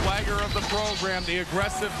 it's the swagger of the program, the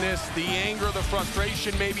aggressiveness, the anger, the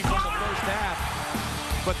frustration maybe from the first half.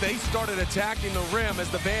 But they started attacking the rim as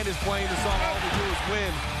the band is playing the song All We Do Is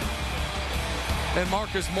Win. And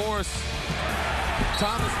Marcus Morris,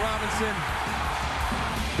 Thomas Robinson,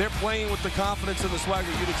 they're playing with the confidence and the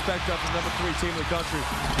swagger you'd expect of the number 3 team in the country.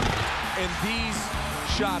 And these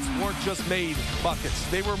shots weren't just made buckets.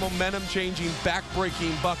 They were momentum-changing,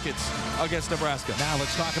 back-breaking buckets against Nebraska. Now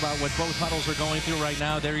let's talk about what both huddles are going through right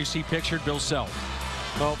now. There you see pictured Bill Self.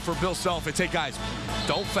 Well, for Bill Self, it's, hey, guys,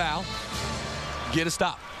 don't foul. Get a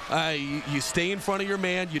stop. You stay in front of your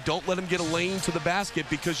man. You don't let him get a lane to the basket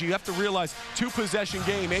because you have to realize 2-possession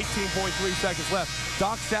game, 18.3 seconds left.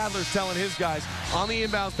 Doc Sadler's telling his guys on the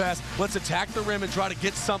inbound pass, let's attack the rim and try to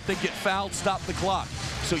get something, get fouled, stop the clock.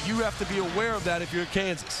 So you have to be aware of that if you're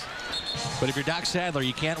Kansas. But if you're Doc Sadler,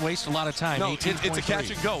 you can't waste a lot of time. No, it's a catch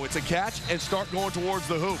and go. It's a catch and start going towards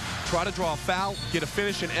the hoop. Try to draw a foul, get a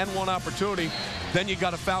finish, and end one opportunity. Then you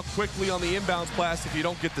got to foul quickly on the inbounds pass if you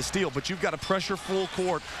don't get the steal. But you've got to pressure full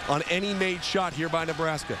court on any made shot here by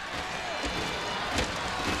Nebraska.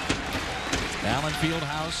 Allen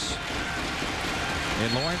Fieldhouse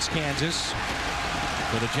in Lawrence, Kansas,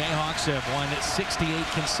 where the Jayhawks have won 68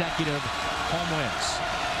 consecutive home wins.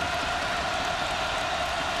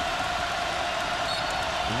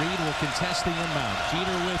 Reed will contest the inbound.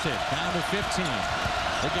 Jeter with it. Down to 15.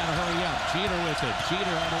 They got to hurry up. Jeter with it.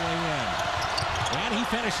 Jeter on the way in. And he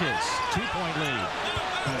finishes. 2-point lead.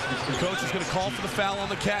 The coach is going to call for the foul on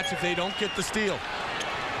the catch if they don't get the steal.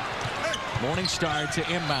 Morningstar to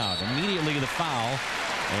inbound. Immediately the foul.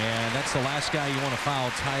 And that's the last guy you want to foul.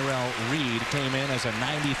 Tyrell Reed came in as a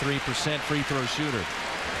 93% free throw shooter.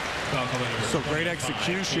 So great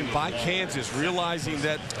execution by Kansas, realizing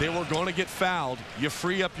that they were going to get fouled. You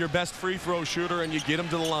free up your best free throw shooter and you get him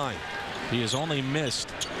to the line. He has only missed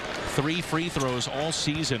 3 free throws all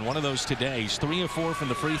season. One of those today. He's 3 of 4 from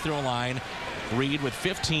the free throw line. Reed with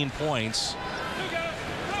 15 points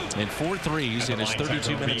and 4 threes in his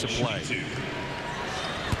 32 minutes of play.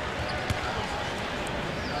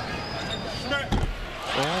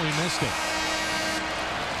 Oh, he missed it.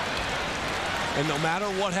 And no matter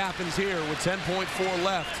what happens here with 10.4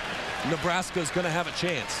 left, Nebraska is going to have a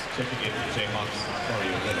chance. Checking in for Jayhawks,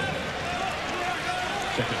 Mario Little.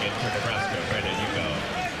 Checking in for Nebraska, Brandon Hugo.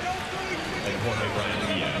 And Jorge Brian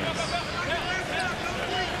Diaz.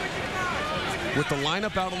 With the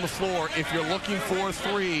lineup out on the floor, if you're looking for a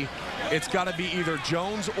three, it's got to be either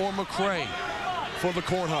Jones or McCray for the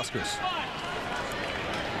Cornhuskers.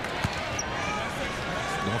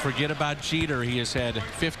 Don't forget about Jeter. He has had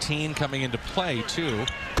 15 coming into play, too.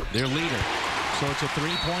 Their leader. So it's a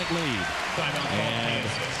 3-point lead. And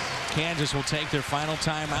Kansas will take their final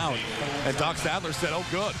timeout. And Doc Sadler said, oh,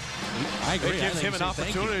 good. I agree. It gives him an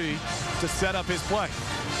opportunity to set up his play.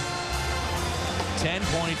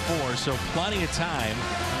 10.4, so plenty of time.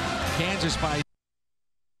 Kansas by